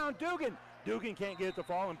 Offensive rebound, Dugan. Dugan can't get it to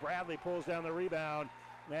fall, and Bradley pulls down the rebound,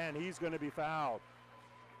 and he's going to be fouled.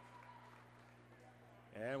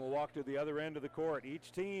 And we'll walk to the other end of the court.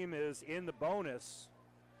 Each team is in the bonus.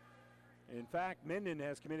 In fact, Minden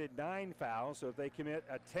has committed 9 fouls, so if they commit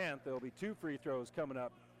a 10th, there'll be 2 free throws coming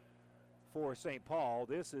up for St. Paul.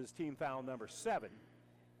 This is team foul number 7.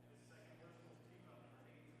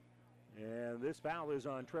 And this foul is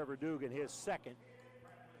on Trevor Dugan, his second.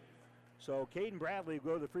 So Caden Bradley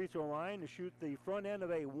will go to the free throw line to shoot the front end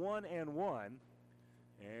of a 1-and-1.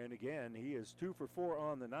 And again, he is 2 for 4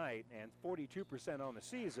 on the night and 42% on the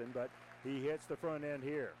season, but he hits the front end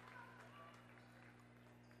here.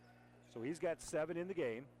 So he's got 7 in the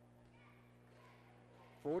game.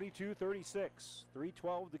 42-36,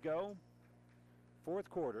 3:12 to go. 4th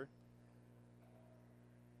quarter.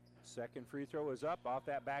 Second free throw is up off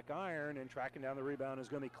that back iron, and tracking down the rebound is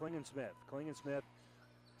going to be Klingensmith. Klingensmith,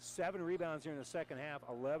 7 rebounds here in the second half,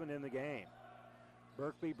 11 in the game.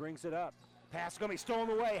 Berkby brings it up. Pass is going to be stolen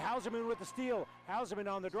away. Hauserman with the steal.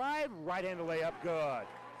 Hauserman on the drive. Right-handed layup, good.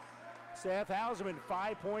 Seth Hauserman,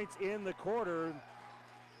 5 points in the quarter.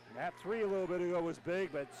 That 3 a little bit ago was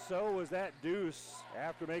big, but so was that deuce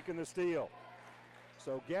after making the steal.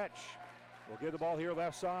 So Getch will get the ball here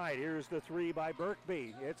left side. Here's the 3 by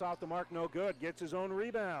Berkby. It's off the mark, no good. Gets his own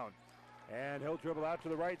rebound. And he'll dribble out to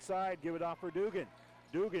the right side, give it off for Dugan.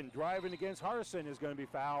 Dugan driving against Harson is going to be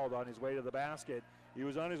fouled on his way to the basket. He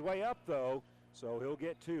was on his way up, though, so he'll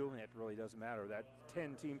get 2. It really doesn't matter. That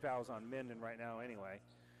 10 team fouls on Minden right now anyway.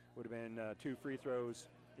 Would have been 2 free throws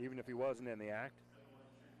even if he wasn't in the act.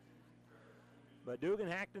 But Dugan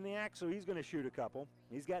hacked in the act, so he's going to shoot a couple.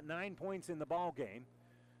 He's got 9 points in the ball game.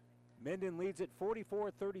 Minden leads at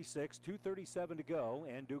 44-36, 2:37 to go,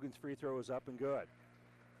 and Dugan's free throw is up and good.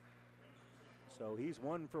 So he's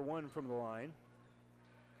 1 for 1 from the line.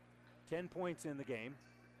 10 points in the game.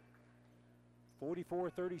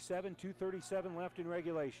 44-37, 2:37 left in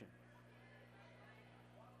regulation.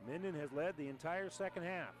 Minden has led the entire second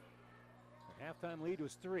half. The halftime lead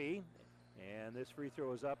was 3, and this free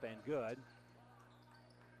throw is up and good.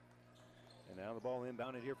 And now the ball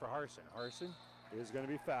inbounded here for Harson. Harson is going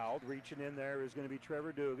to be fouled. Reaching in there is going to be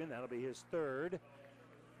Trevor Dugan. That'll be his 3rd.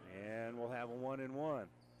 And we'll have a 1-and-1.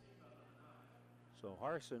 So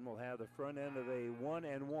Harson will have the front end of a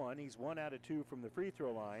 1-and-1. He's 1 out of 2 from the free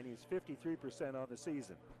throw line. He's 53% on the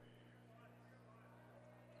season.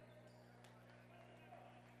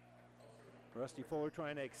 Rusty Fuller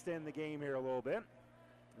trying to extend the game here a little bit.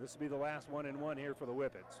 This will be the last 1-and-1 here for the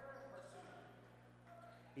Whippets.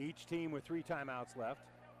 Each team with 3 timeouts left.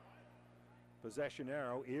 Possession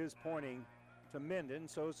arrow is pointing to Minden,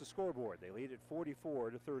 so is the scoreboard. They lead at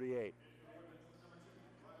 44-38.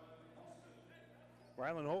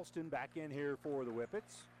 Rylan Holston back in here for the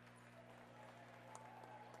Whippets.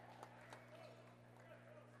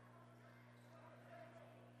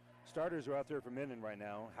 Starters are out there for Minden right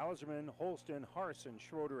now. Hauserman, Holston, Harson,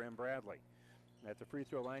 Schroeder, and Bradley. At the free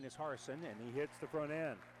throw line is Harson, and he hits the front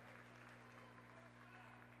end.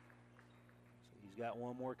 So he's got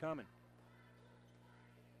one more coming.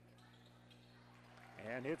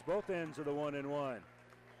 And hits both ends of the 1-and-1.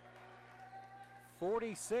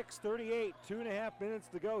 46-38, 2.5 minutes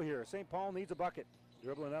to go here. St. Paul needs a bucket.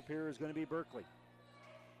 Dribbling up here is going to be Berkeley.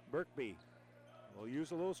 Birkby will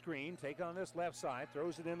use a little screen, take on this left side,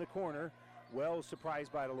 throws it in the corner. Wells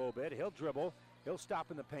surprised by it a little bit. He'll dribble. He'll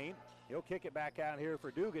stop in the paint. He'll kick it back out here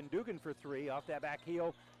for Dugan. Dugan for 3 off that back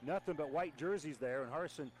heel. Nothing but white jerseys there, and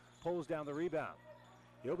Harson pulls down the rebound.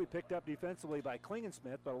 He'll be picked up defensively by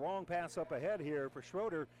Klingensmith, but a long pass up ahead here for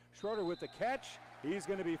Schroeder. Schroeder with the catch. He's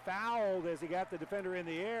going to be fouled as he got the defender in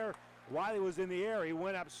the air. While he was in the air, he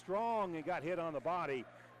went up strong and got hit on the body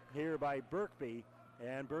here by Birkby.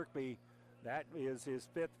 And Birkby, that is his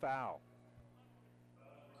 5th foul.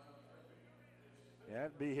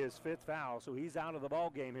 That'd be his 5th foul, so he's out of the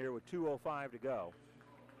ball game here with 2:05 to go.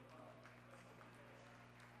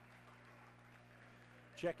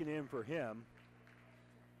 Checking in for him,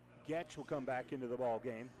 Getch will come back into the ball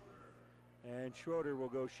game, and Schroeder will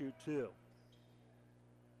go shoot 2.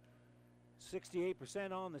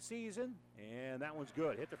 68% on the season, and that one's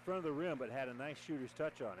good. Hit the front of the rim, but had a nice shooter's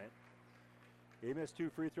touch on it. He missed 2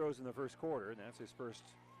 free throws in the first quarter, and that's his first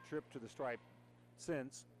trip to the stripe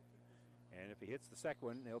since. And if he hits the second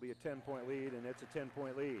one, it'll be a 10-point lead, and it's a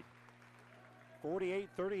 10-point lead.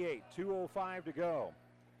 48-38, 2:05 to go.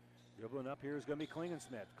 Dribbling up here is going to be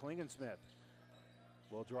Klingensmith. Klingensmith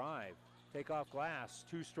will drive, take off glass,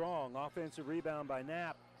 too strong. Offensive rebound by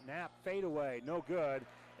Knapp. Knapp fade away, no good,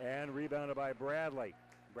 and rebounded by Bradley.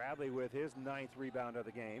 Bradley with his 9th rebound of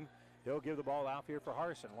the game. He'll give the ball out here for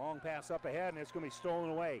Harson. Long pass up ahead, and it's going to be stolen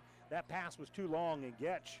away. That pass was too long, and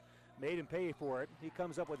Getch made him pay for it. He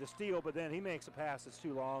comes up with a steal, but then he makes a pass that's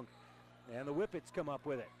too long, and the Whippets come up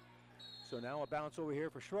with it. So now a bounce over here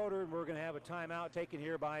for Schroeder, and we're going to have a timeout taken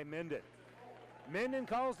here by Minden. Minden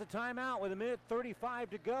calls the timeout with 1:35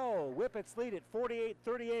 to go. Whippets lead at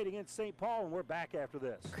 48-38 against St. Paul, and we're back after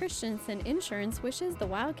this. Christensen Insurance wishes the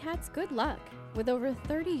Wildcats good luck. With over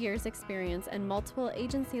 30 years experience and multiple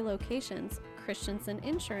agency locations, Christensen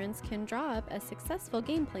Insurance can draw up a successful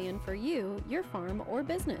game plan for you, your farm, or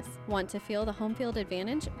business. Want to feel the home field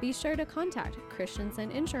advantage? Be sure to contact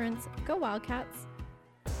Christensen Insurance. Go Wildcats!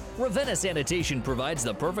 Ravenna Sanitation provides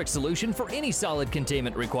the perfect solution for any solid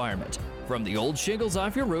containment requirement. From the old shingles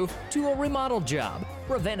off your roof to a remodel job,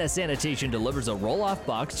 Ravenna Sanitation delivers a roll-off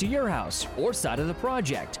box to your house or side of the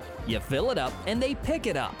project. You fill it up and they pick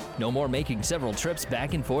it up. No more making several trips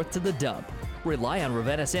back and forth to the dump. Rely on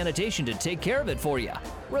Ravenna Sanitation to take care of it for you.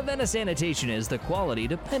 Ravenna Sanitation is the quality,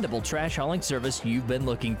 dependable trash hauling service you've been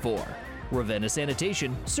looking for. Ravenna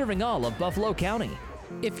Sanitation, serving all of Buffalo County.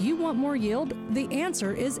 If you want more yield, the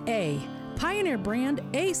answer is A. Pioneer brand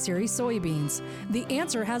A-Series soybeans. The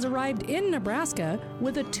answer has arrived in Nebraska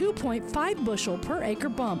with a 2.5 bushel per acre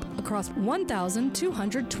bump across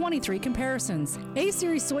 1,223 comparisons.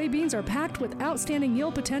 A-Series soybeans are packed with outstanding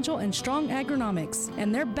yield potential and strong agronomics,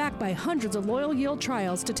 and they're backed by hundreds of loyal yield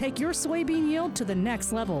trials to take your soybean yield to the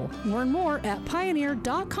next level. Learn more at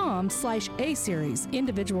pioneer.com/A-Series.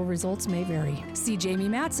 Individual results may vary. See Jamie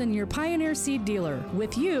Matson, your Pioneer seed dealer,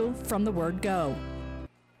 with you from the word go.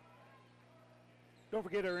 Don't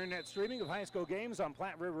forget our internet streaming of high school games on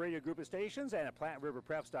Platte River Radio Group of Stations and at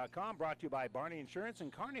PlatteRiverPreps.com. Brought to you by Barney Insurance in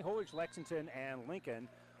Kearney, Holdridge, Lexington, and Lincoln.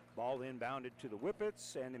 Ball inbounded to the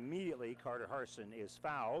Whippets, and immediately Carter Harson is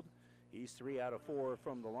fouled. He's 3 out of 4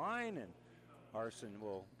 from the line, and Harson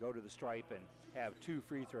will go to the stripe and have 2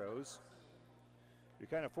 free throws. You're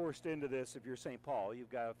kind of forced into this if you're St. Paul. You've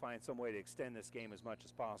got to find some way to extend this game as much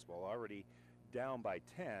as possible. Already down by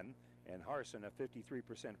 10, and Harson, a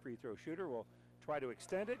 53% free throw shooter, will try to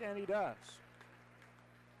extend it, and he does.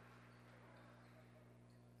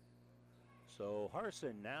 So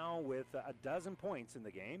Harson now with a dozen points in the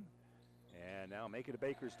game, and now make it a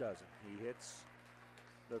baker's dozen. He hits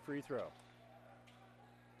the free throw.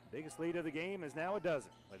 Biggest lead of the game is now a dozen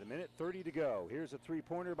with 1:30 to go. Here's a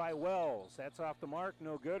three-pointer by Wells. That's off the mark,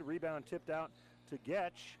 no good. Rebound tipped out to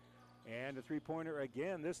Getch, and a three-pointer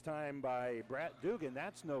again, this time by Brett Dugan.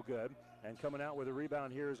 That's no good, and coming out with a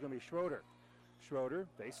rebound here is going to be Schroeder. Schroeder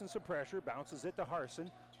facing some pressure, bounces it to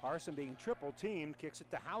Harson. Harson being triple teamed, kicks it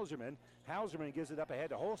to Hauserman. Hauserman gives it up ahead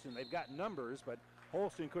to Holston. They've got numbers, but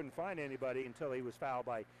Holston couldn't find anybody until he was fouled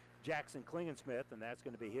by Jackson Klingensmith, and that's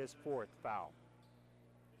going to be his 4th foul.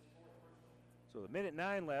 So the minute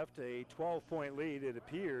 9 left, a 12-point lead. It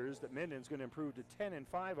appears that Minden's going to improve to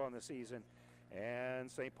 10-5 on the season, and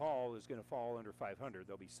St. Paul is going to fall under 500.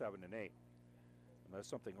 They'll be 7-8. Unless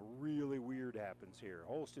something really weird happens here.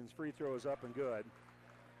 Holston's free throw is up and good.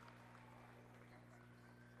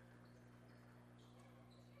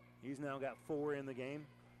 He's now got 4 in the game.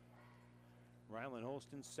 Rylan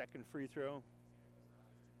Holston's second free throw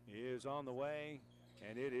is on the way,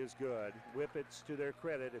 and it is good. Whippets, to their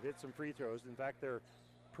credit, have hit some free throws. In fact, they're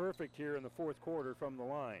perfect here in the 4th quarter from the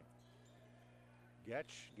line.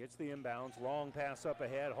 Getch gets the inbounds, long pass up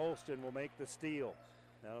ahead. Holston will make the steal.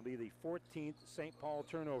 That'll be the 14th St. Paul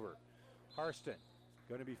turnover. Harston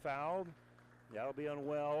going to be fouled. That'll be on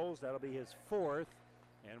Wells. That'll be his 4th,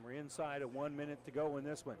 and we're inside of 1 minute to go in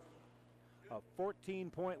this one. A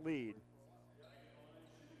 14-point lead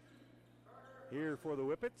here for the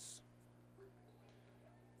Whippets.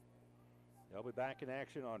 They'll be back in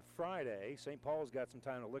action on Friday. St. Paul's got some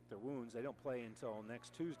time to lick their wounds. They don't play until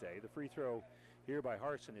next Tuesday. The free throw here by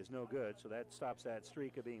Harson is no good, so that stops that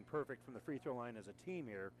streak of being perfect from the free throw line as a team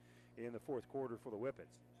here in the 4th quarter for the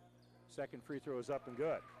Whippets. Second free throw is up and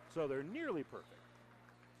good, so they're nearly perfect.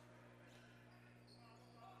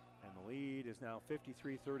 And the lead is now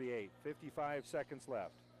 53-38, 55 seconds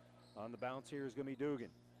left. On the bounce here is going to be Dugan.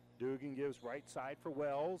 Dugan gives right side for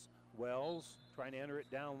Wells. Wells trying to enter it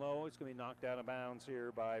down low. It's going to be knocked out of bounds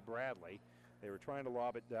here by Bradley. They were trying to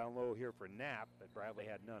lob it down low here for Knapp, but Bradley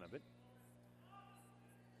had none of it.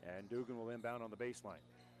 And Dugan will inbound on the baseline.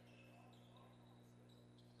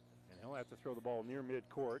 And he'll have to throw the ball near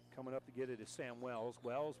midcourt. Coming up to get it is Sam Wells.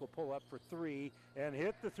 Wells will pull up for 3 and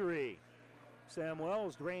hit the 3. Sam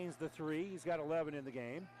Wells drains the 3. He's got 11 in the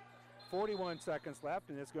game. 41 seconds left,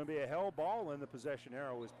 and it's going to be a hell ball, and the possession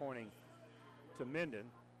arrow is pointing to Minden.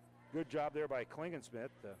 Good job there by Klingensmith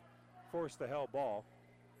to force the hell ball.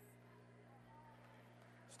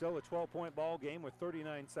 Still a 12-point ball game with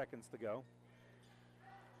 39 seconds to go.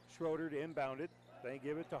 Schroeder to inbound it. They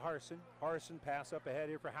give it to Harson. Harson pass up ahead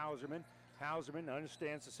here for Hauserman. Hauserman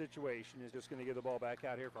understands the situation. Is just going to give the ball back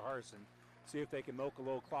out here for Harson. See if they can milk a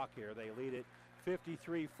little clock here. They lead it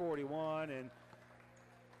 53-41, and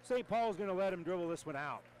St. Paul's going to let him dribble this one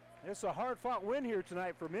out. It's a hard-fought win here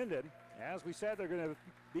tonight for Minden. As we said, they're going to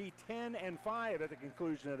be 10-5 at the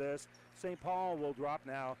conclusion of this. St. Paul will drop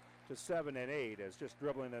now to 7-8, as just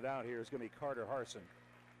dribbling it out here is going to be Carter Harson.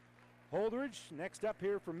 Holdridge next up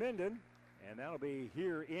here for Minden, and that'll be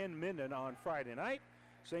here in Minden on Friday night.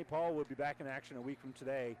 St. Paul will be back in action a week from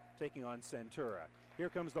today, taking on Centura. Here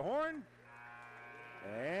comes the horn,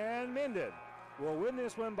 and Minden will win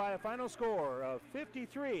this one by a final score of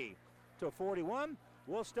 53-41.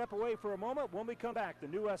 We'll step away for a moment. When we come back, the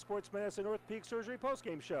New West Sports Medicine Orthopedic Surgery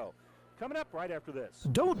postgame show. Coming up right after this.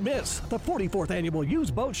 Don't miss the 44th Annual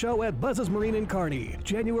Used Boat Show at Buzz's Marine in Kearney.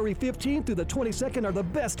 January 15th through the 22nd are the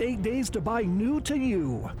best 8 days to buy new to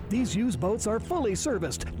you. These used boats are fully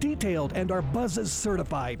serviced, detailed, and are Buzz's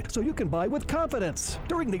certified, so you can buy with confidence.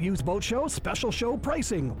 During the Used Boat Show, special show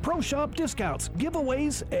pricing, pro shop discounts,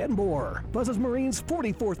 giveaways, and more. Buzz's Marine's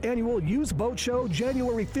 44th Annual Used Boat Show,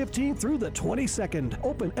 January 15th through the 22nd.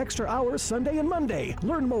 Open extra hours Sunday and Monday.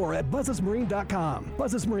 Learn more at buzzesmarine.com.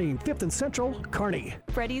 Buzz's Marine, 5th and Central, Kearney.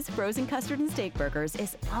 Freddy's Frozen Custard and Steak Burgers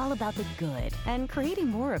is all about the good and creating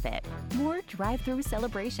more of it. More drive-through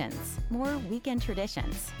celebrations, more weekend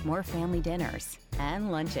traditions, more family dinners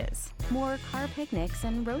and lunches, more car picnics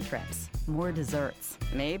and road trips, more desserts,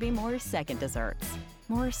 maybe more second desserts.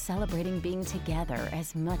 More celebrating being together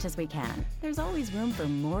as much as we can. There's always room for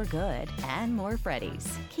more good and more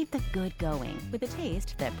Freddy's. Keep the good going with a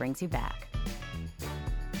taste that brings you back.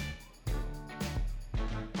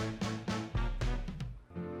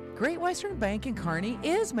 Great Western Bank in Kearney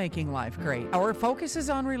is making life great. Our focus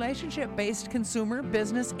is on relationship-based consumer,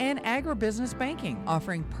 business, and agribusiness banking,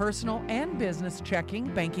 offering personal and business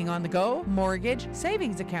checking, banking on the go, mortgage,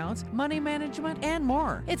 savings accounts, money management, and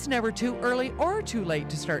more. It's never too early or too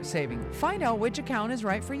late to start saving. Find out which account is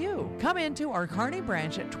right for you. Come into our Kearney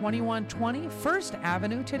branch at 2120 First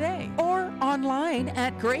Avenue today or online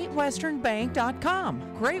at greatwesternbank.com.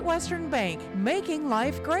 Great Western Bank, making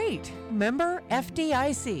life great. Member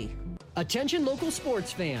FDIC. Attention local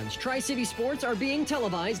sports fans, Tri-City Sports are being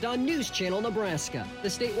televised on News Channel Nebraska. The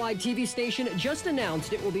statewide TV station just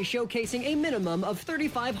announced it will be showcasing a minimum of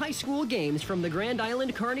 35 high school games from the Grand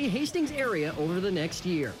Island, Kearney, Hastings area over the next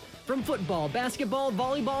year. From football, basketball,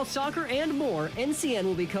 volleyball, soccer, and more, NCN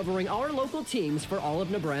will be covering our local teams for all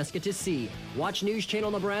of Nebraska to see. Watch News Channel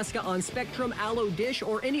Nebraska on Spectrum, Allo Dish,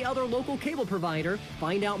 or any other local cable provider.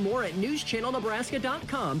 Find out more at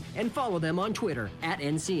newschannelnebraska.com and follow them on Twitter at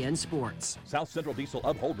NCN Sports. South Central Diesel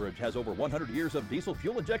of Holdridge has over 100 years of diesel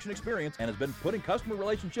fuel injection experience and has been putting customer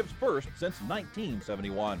relationships first since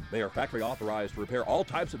 1971. They are factory authorized to repair all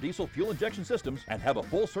types of diesel fuel injection systems and have a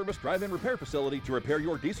full-service drive-in repair facility to repair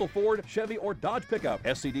your diesel Ford, Chevy, or Dodge pickup.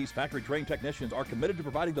 SCD's factory-trained technicians are committed to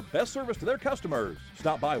providing the best service to their customers.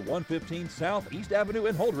 Stop by 115 South East Avenue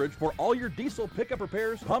in Holdridge for all your diesel pickup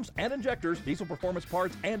repairs, pumps and injectors, diesel performance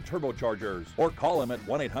parts, and turbochargers. Or call them at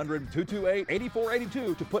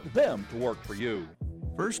 1-800-228-8482 to put them to work for you.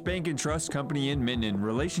 First Bank and Trust Company in Minden.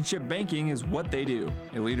 Relationship banking is what they do.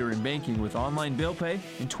 A leader in banking with online bill pay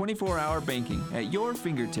and 24-hour banking at your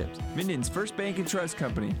fingertips. Minden's First Bank and Trust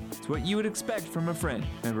Company. It's what you would expect from a friend.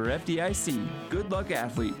 Member FDIC. Good luck,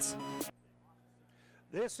 athletes.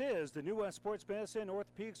 This is the New West Sports Medicine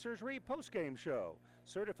Orthopedic Surgery postgame show.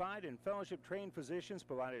 Certified and fellowship-trained physicians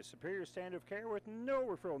provide a superior standard of care with no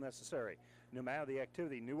referral necessary. No matter the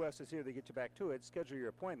activity, New West is here to get you back to it. Schedule your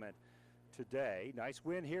appointment today. Nice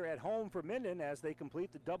win here at home for Minden as they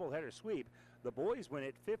complete the doubleheader sweep. The boys win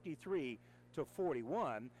it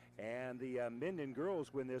 53-41, and the Minden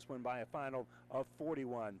girls win this one by a final of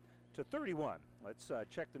 41-31. Let's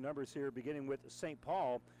check the numbers here, beginning with St.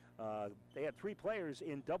 Paul. They had 3 players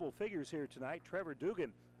in double figures here tonight. Trevor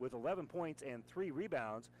Dugan with 11 points and 3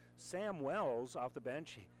 rebounds. Sam Wells off the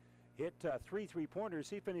bench hit 3 3-pointers.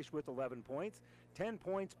 He finished with 11 points. 10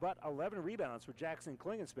 points, but 11 rebounds for Jackson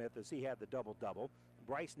Klingensmith as he had the double-double.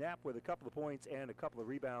 Bryce Knapp with a couple of points and a couple of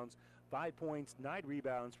rebounds. 5 points, 9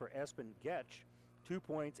 rebounds for Espen Getch. 2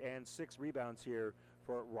 points and 6 rebounds here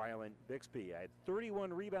for Rylan Bixby. I had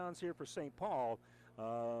 31 rebounds here for St. Paul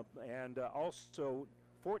and also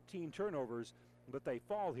 14 turnovers, but they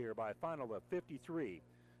fall here by a final of 53-41.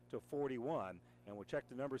 And we'll check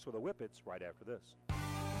the numbers for the Whippets right after this.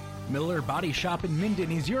 Miller Body Shop in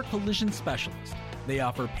Minden is your collision specialist. They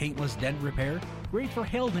offer paintless dent repair, great for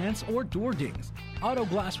hail dents or door dings, auto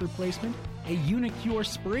glass replacement, a Unicure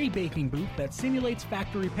spray baking booth that simulates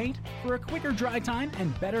factory paint for a quicker dry time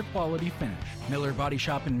and better quality finish. Miller Body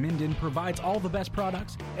Shop in Minden provides all the best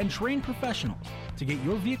products and trained professionals to get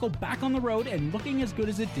your vehicle back on the road and looking as good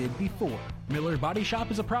as it did before. Miller Body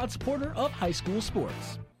Shop is a proud supporter of high school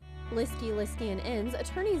sports. Liskey & Inns,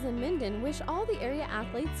 attorneys in Minden, wish all the area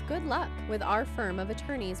athletes good luck. With our firm of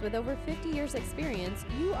attorneys with over 50 years experience,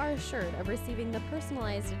 you are assured of receiving the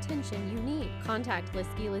personalized attention you need. Contact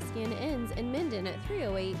Liskey & Inns in Minden at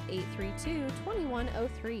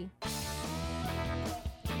 308-832-2103.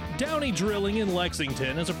 Downey Drilling in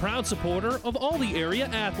Lexington is a proud supporter of all the area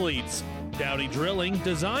athletes. Downey Drilling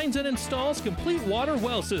designs and installs complete water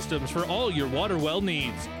well systems for all your water well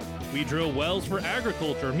needs. We drill wells for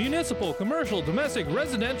agriculture, municipal, commercial, domestic,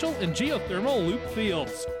 residential, and geothermal loop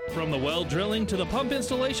fields. From the well drilling to the pump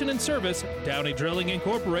installation and service, Downey Drilling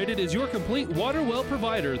Incorporated is your complete water well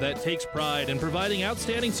provider that takes pride in providing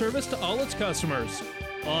outstanding service to all its customers.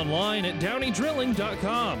 Online at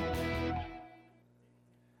downeydrilling.com.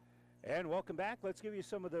 And welcome back. Let's give you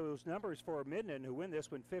some of those numbers for Minden, who win this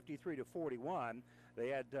one 53-41. They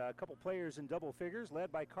had a couple players in double figures,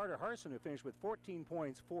 led by Carter Harson, who finished with 14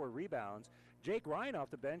 points, 4 rebounds. Jake Ryan off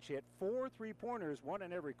the bench hit 4 3-pointers, 1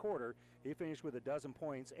 in every quarter. He finished with 12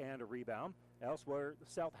 points and a rebound. Elsewhere,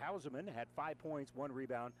 South Hauserman had 5 points, 1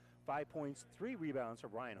 rebound, 5 points, 3 rebounds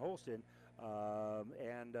from Ryan Holston.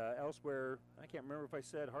 Elsewhere, I can't remember if I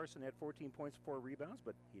said Harson had 14 points, 4 rebounds,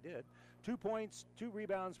 but he did. 2 points, 2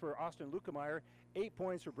 rebounds for Austin Lukemeyer, 8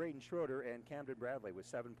 points for Braden Schroeder, and Camden Bradley with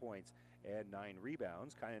 7 points and 9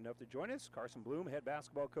 rebounds. Kind enough to join us, Carson Bloom, head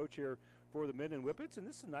basketball coach here for the Minden Whippets, and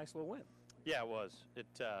this is a nice little win. Yeah, it was.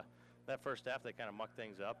 That first half they kind of mucked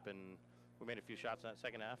things up, and we made a few shots in that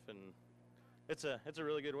second half, and it's a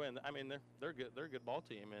really good win. I mean, they're good. They're a good ball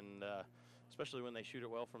team, and especially when they shoot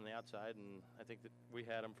it well from the outside. And I think that we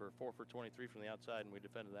had them for 4 for 23 from the outside, and we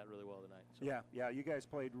defended that really well tonight. So. Yeah, you guys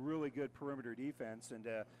played really good perimeter defense, and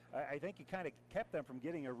I think you kind of kept them from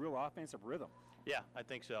getting a real offensive rhythm. Yeah, I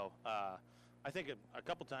think so. I think a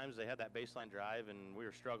couple times they had that baseline drive, and we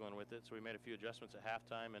were struggling with it, so we made a few adjustments at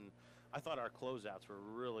halftime. And I thought our closeouts were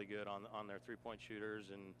really good on their three-point shooters,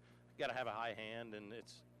 and you got to have a high hand, and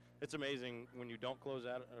it's amazing when you don't close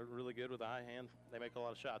out really good with a high hand. They make a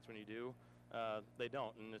lot of shots when you do. they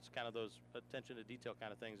don't, and it's kind of those attention to detail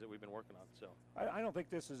kind of things that we've been working on. So I don't think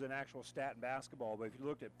this is an actual stat in basketball, but if you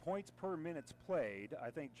looked at points per minutes played, I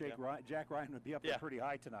think Jack Ryan would be up there pretty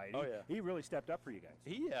high tonight. He really stepped up for you guys.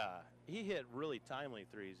 He hit really timely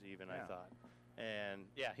threes even, I thought. And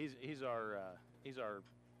he's our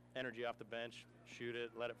energy off the bench, shoot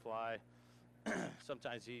it, let it fly.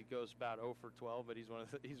 Sometimes he goes about 0 for 12, but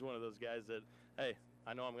he's one of those guys that, hey,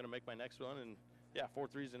 I know I'm going to make my next one, and 4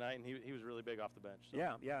 threes tonight, and he was really big off the bench. So.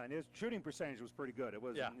 Yeah, and his shooting percentage was pretty good. It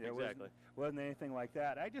wasn't, exactly. Wasn't anything like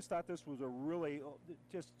that. I just thought this was a really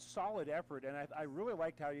just solid effort, and I really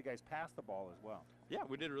liked how you guys passed the ball as well. Yeah,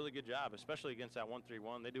 we did a really good job, especially against that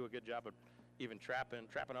 1-3-1. They do a good job of even trapping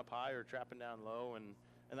up high or trapping down low, and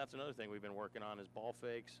that's another thing we've been working on is ball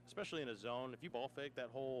fakes, especially in a zone. If you ball fake,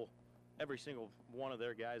 every single one of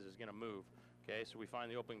their guys is going to move. Okay, so we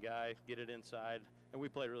find the open guy, get it inside, and we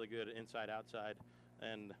play really good inside, outside,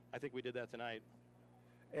 and I think we did that tonight.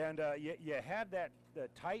 And you had that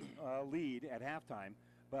tight lead at halftime,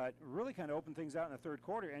 but really kind of opened things out in the third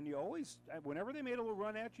quarter, and you always, whenever they made a little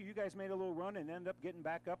run at you, you guys made a little run and ended up getting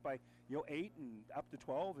back up by 8 and up to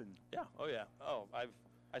 12. And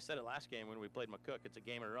I said it last game when we played McCook. It's a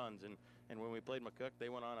game of runs, and when we played McCook, they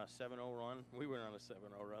went on a 7-0 run. We went on a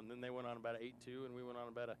 7-0 run. Then they went on about 8-2, and we went on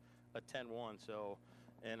about a 10-1. So,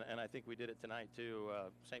 and I think we did it tonight too.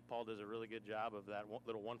 St. Paul does a really good job of that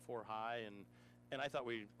little 1-4 high, and I thought,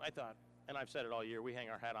 and I've said it all year, we hang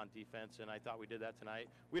our hat on defense, and I thought we did that tonight.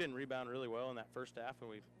 We didn't rebound really well in that first half, and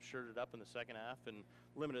we shirted up in the second half and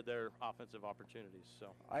limited their offensive opportunities. So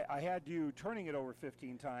I had you turning it over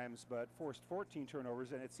 15 times, but forced 14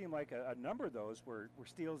 turnovers, and it seemed like a number of those were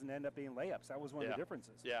steals and ended up being layups. That was one of the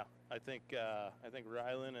differences. Yeah, I think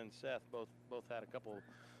Rylan and Seth both had a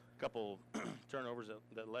couple turnovers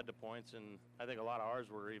that led to points, and I think a lot of ours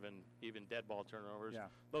were even dead ball turnovers. Yeah.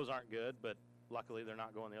 Those aren't good, but luckily they're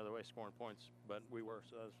not going the other way scoring points, but we were,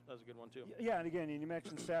 so that was a good one too. Yeah, and again, you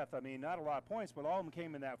mentioned Seth. I mean, not a lot of points, but all of them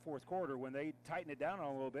came in that fourth quarter when they tightened it down a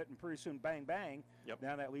little bit, and pretty soon, bang, bang,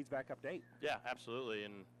 now that leads back up to 8. Yeah, absolutely,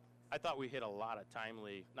 and I thought we hit a lot of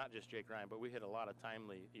timely, not just Jake Ryan, but we hit a lot of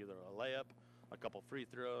timely, either a layup, a couple free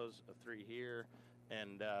throws, a 3 here,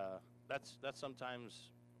 and that's sometimes,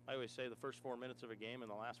 I always say the first 4 minutes of a game and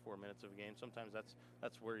the last 4 minutes of a game, sometimes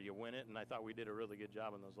that's where you win it, and I thought we did a really good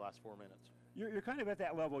job in those last 4 minutes. You're kind of at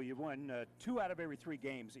that level. You've won 2 out of every 3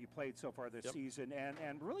 games that you played so far this season,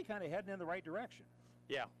 and really kind of heading in the right direction.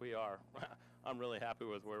 Yeah, we are. I'm really happy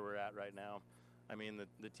with where we're at right now. I mean,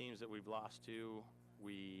 the teams that we've lost to,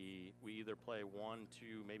 we either play 1, 2,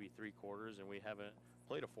 maybe 3 quarters, and we haven't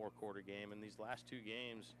played a 4-quarter game. And these last 2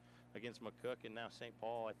 games against McCook and now St.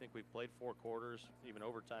 Paul, I think we've played 4 quarters, even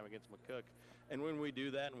overtime against McCook. And when we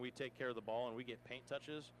do that and we take care of the ball and we get paint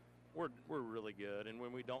touches, we're really good. And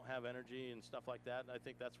when we don't have energy and stuff like that, I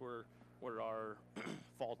think that's where our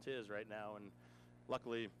fault is right now. And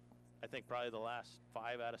luckily, I think probably the last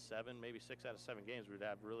 5 out of 7, maybe 6 out of 7 games, we'd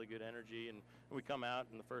have really good energy, and we come out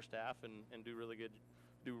in the first half and do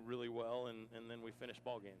really well, and then we finish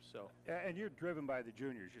ball games. So. And you're driven by the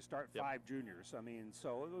juniors. You start 5 juniors. I mean,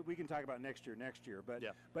 so we can talk about next year,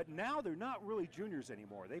 but now they're not really juniors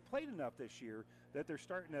anymore. They played enough this year that they're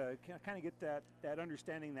starting to kind of get that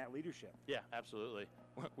understanding, that leadership. Yeah, absolutely.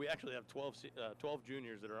 We actually have 12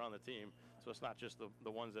 juniors that are on the team, so it's not just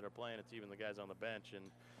the ones that are playing, it's even the guys on the bench,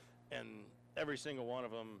 and every single one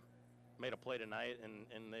of them made a play tonight,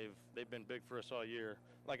 and they've been big for us all year.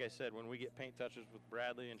 Like I said, when we get paint touches with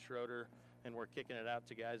Bradley and Schroeder, and we're kicking it out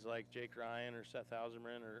to guys like Jake Ryan or Seth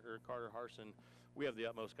Hauserman or Carter Harson, we have the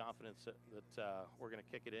utmost confidence that we're going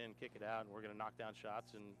to kick it in, kick it out, and we're going to knock down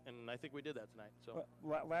shots, and I think we did that tonight. So,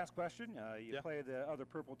 last question. You play the other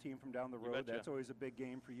purple team from down the road. That's always a big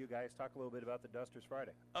game for you guys. Talk a little bit about the Dusters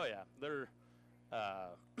Friday. Oh yeah, they're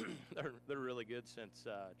really good since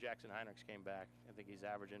Jackson Heinrichs came back. I think he's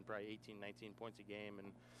averaging probably 18, 19 points a game,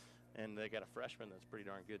 and they got a freshman that's pretty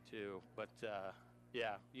darn good too. But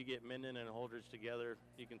yeah, you get Minden and Holdridge together,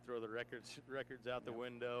 you can throw the records out the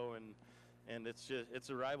window, and it's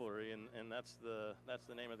a rivalry, and that's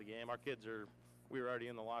the name of the game. Our kids we were already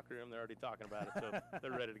in the locker room. They're already talking about it, so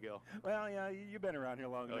they're ready to go. Well, yeah, you've been around here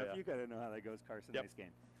long enough. Yeah. You got to know how that goes, Carson. Yep. Nice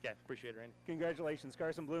game. Yeah, appreciate it, Randy. Congratulations,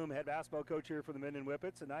 Carson Bloom, head basketball coach here for the Minden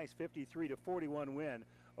Whippets. A nice 53-41 win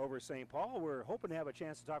over St. Paul. We're hoping to have a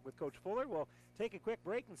chance to talk with Coach Fuller. We'll take a quick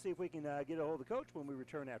break and see if we can get a hold of the coach when we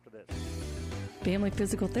return after this. Family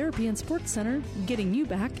Physical Therapy and Sports Center, getting you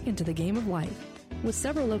back into the game of life, with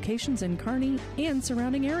several locations in Kearney and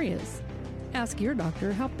surrounding areas. Ask your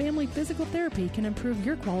doctor how Family Physical Therapy can improve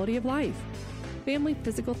your quality of life. Family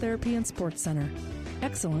Physical Therapy and Sports Center.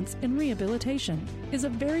 Excellence in Rehabilitation is a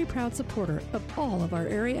very proud supporter of all of our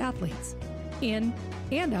area athletes, in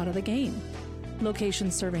and out of the game.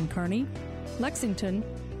 Locations serving Kearney, Lexington,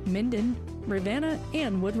 Minden, Ravenna,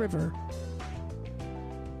 and Wood River.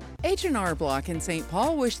 H&R Block in St.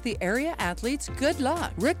 Paul wish the area athletes good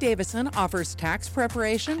luck. Rick Davison offers tax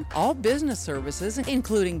preparation, all business services,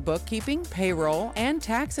 including bookkeeping, payroll, and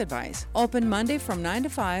tax advice. Open Monday from 9 to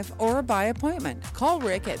 5 or by appointment. Call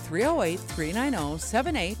Rick at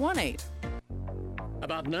 308-390-7818.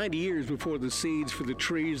 About 90 years before the seeds for the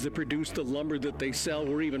trees that produce the lumber that they sell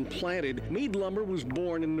were even planted, Meade Lumber was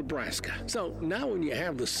born in Nebraska. So now when you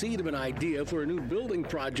have the seed of an idea for a new building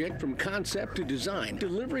project from concept to design,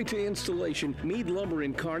 delivery to installation, Meade Lumber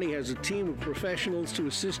in Kearney has a team of professionals to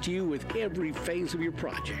assist you with every phase of your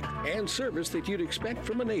project and service that you'd expect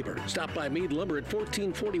from a neighbor. Stop by Meade Lumber at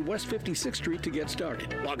 1440 West 56th Street to get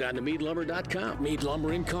started. Log on to meadelumber.com. Meade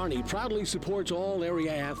Lumber in Kearney proudly supports all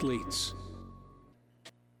area athletes.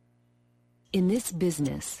 In this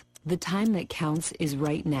business, the time that counts is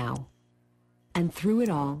right now. And through it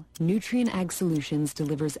all, Nutrien Ag Solutions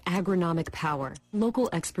delivers agronomic power, local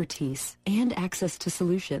expertise, and access to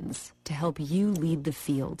solutions to help you lead the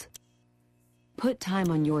field. Put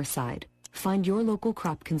time on your side. Find your local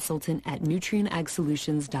crop consultant at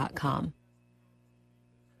nutrienagsolutions.com.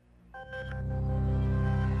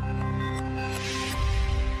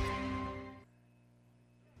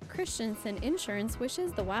 Christensen Insurance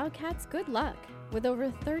wishes the Wildcats good luck. With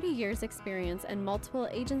over 30 years experience and multiple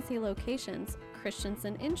agency locations,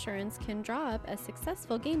 Christensen Insurance can draw up a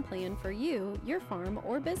successful game plan for you, your farm,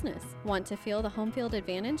 or business. Want to feel the home field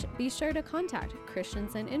advantage? Be sure to contact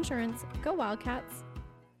Christensen Insurance. Go Wildcats!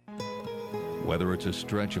 Whether it's a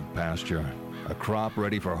stretch of pasture, a crop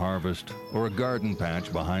ready for harvest, or a garden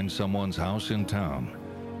patch behind someone's house in town,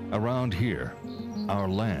 around here, our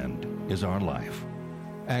land is our life.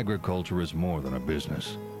 Agriculture is more than a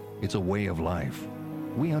business. It's a way of life.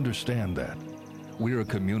 We understand that. We're a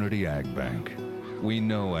community ag bank. We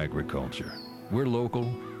know agriculture. We're local,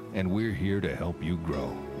 and we're here to help you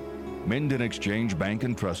grow. Minden Exchange Bank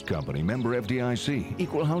and Trust Company, member FDIC,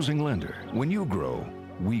 equal housing lender. When you grow,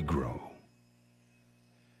 we grow.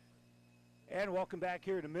 And welcome back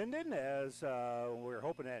here to Minden as we're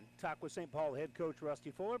hoping to talk with St. Paul head coach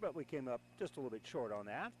Rusty Fuller, but we came up just a little bit short on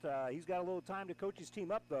that. He's got a little time to coach his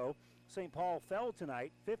team up, though. St. Paul fell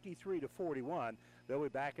tonight, 53-41. They'll be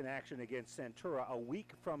back in action against Centura a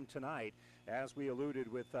week from tonight. As we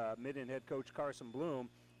alluded with Minden head coach Carson Bloom,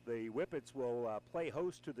 the Whippets will play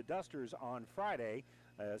host to the Dusters on Friday,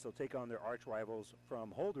 as they'll take on their arch rivals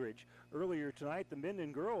from Holdridge. Earlier tonight, the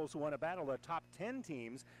Minden girls won a battle of top 10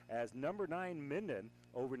 teams as number 9 Minden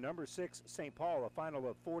over number 6 St. Paul, a final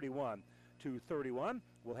of 41-31.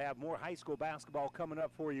 We'll have more high school basketball coming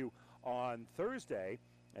up for you on Thursday,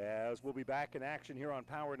 as we'll be back in action here on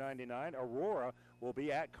Power 99. Aurora will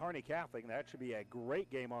be at Kearney Catholic, and that should be a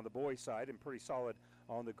great game on the boys' side and pretty solid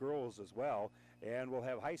on the girls as well. And we'll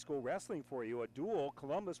have high school wrestling for you, a duel.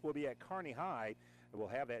 Columbus will be at Kearney High. We'll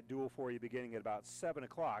have that duel for you beginning at about 7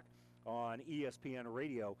 o'clock on ESPN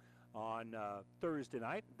Radio on Thursday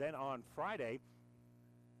night. Then on Friday,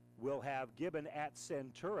 we'll have Gibbon at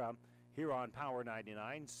Centura here on Power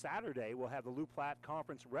 99. Saturday, we'll have the Loup Platte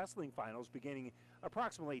Conference Wrestling Finals beginning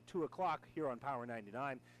approximately 2 o'clock here on Power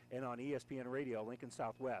 99. And on ESPN Radio, Lincoln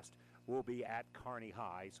Southwest will be at Kearney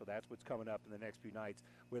High. So that's what's coming up in the next few nights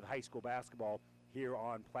with high school basketball here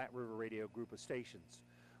on Platte River Radio group of stations.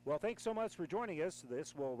 Well, thanks so much for joining us.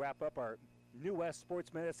 This will wrap up our New West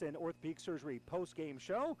Sports Medicine Orthopedic Surgery post-game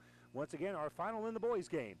show. Once again, our final in the boys'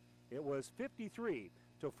 game. It was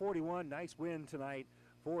 53-41. Nice win tonight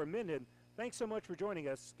for Minden. Thanks so much for joining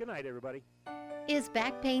us. Good night, everybody. Is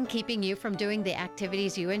back pain keeping you from doing the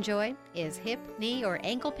activities you enjoy? Is hip, knee, or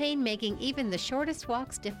ankle pain making even the shortest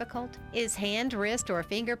walks difficult? Is hand, wrist, or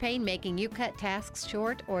finger pain making you cut tasks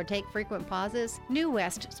short or take frequent pauses? New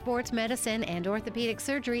West Sports Medicine and Orthopedic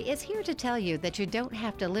Surgery is here to tell you that you don't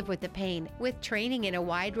have to live with the pain. With training in a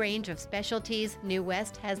wide range of specialties, New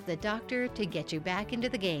West has the doctor to get you back into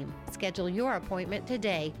the game. Schedule your appointment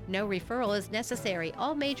today. No referral is necessary.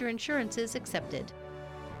 All major insurances accepted.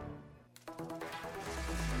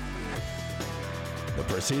 The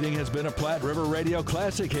proceeding has been a Platte River Radio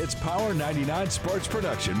Classic Hits Power 99 sports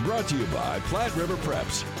production brought to you by Platte River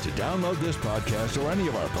Preps. To download this podcast or any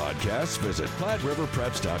of our podcasts, visit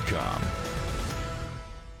PlatteRiverPreps.com.